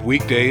live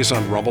weekdays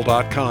on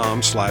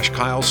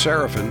rumble.com/Kyle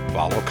Seraphin.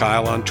 Follow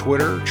Kyle on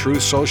Twitter,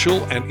 Truth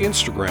Social, and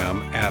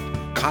Instagram at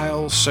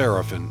Kyle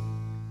Seraphin.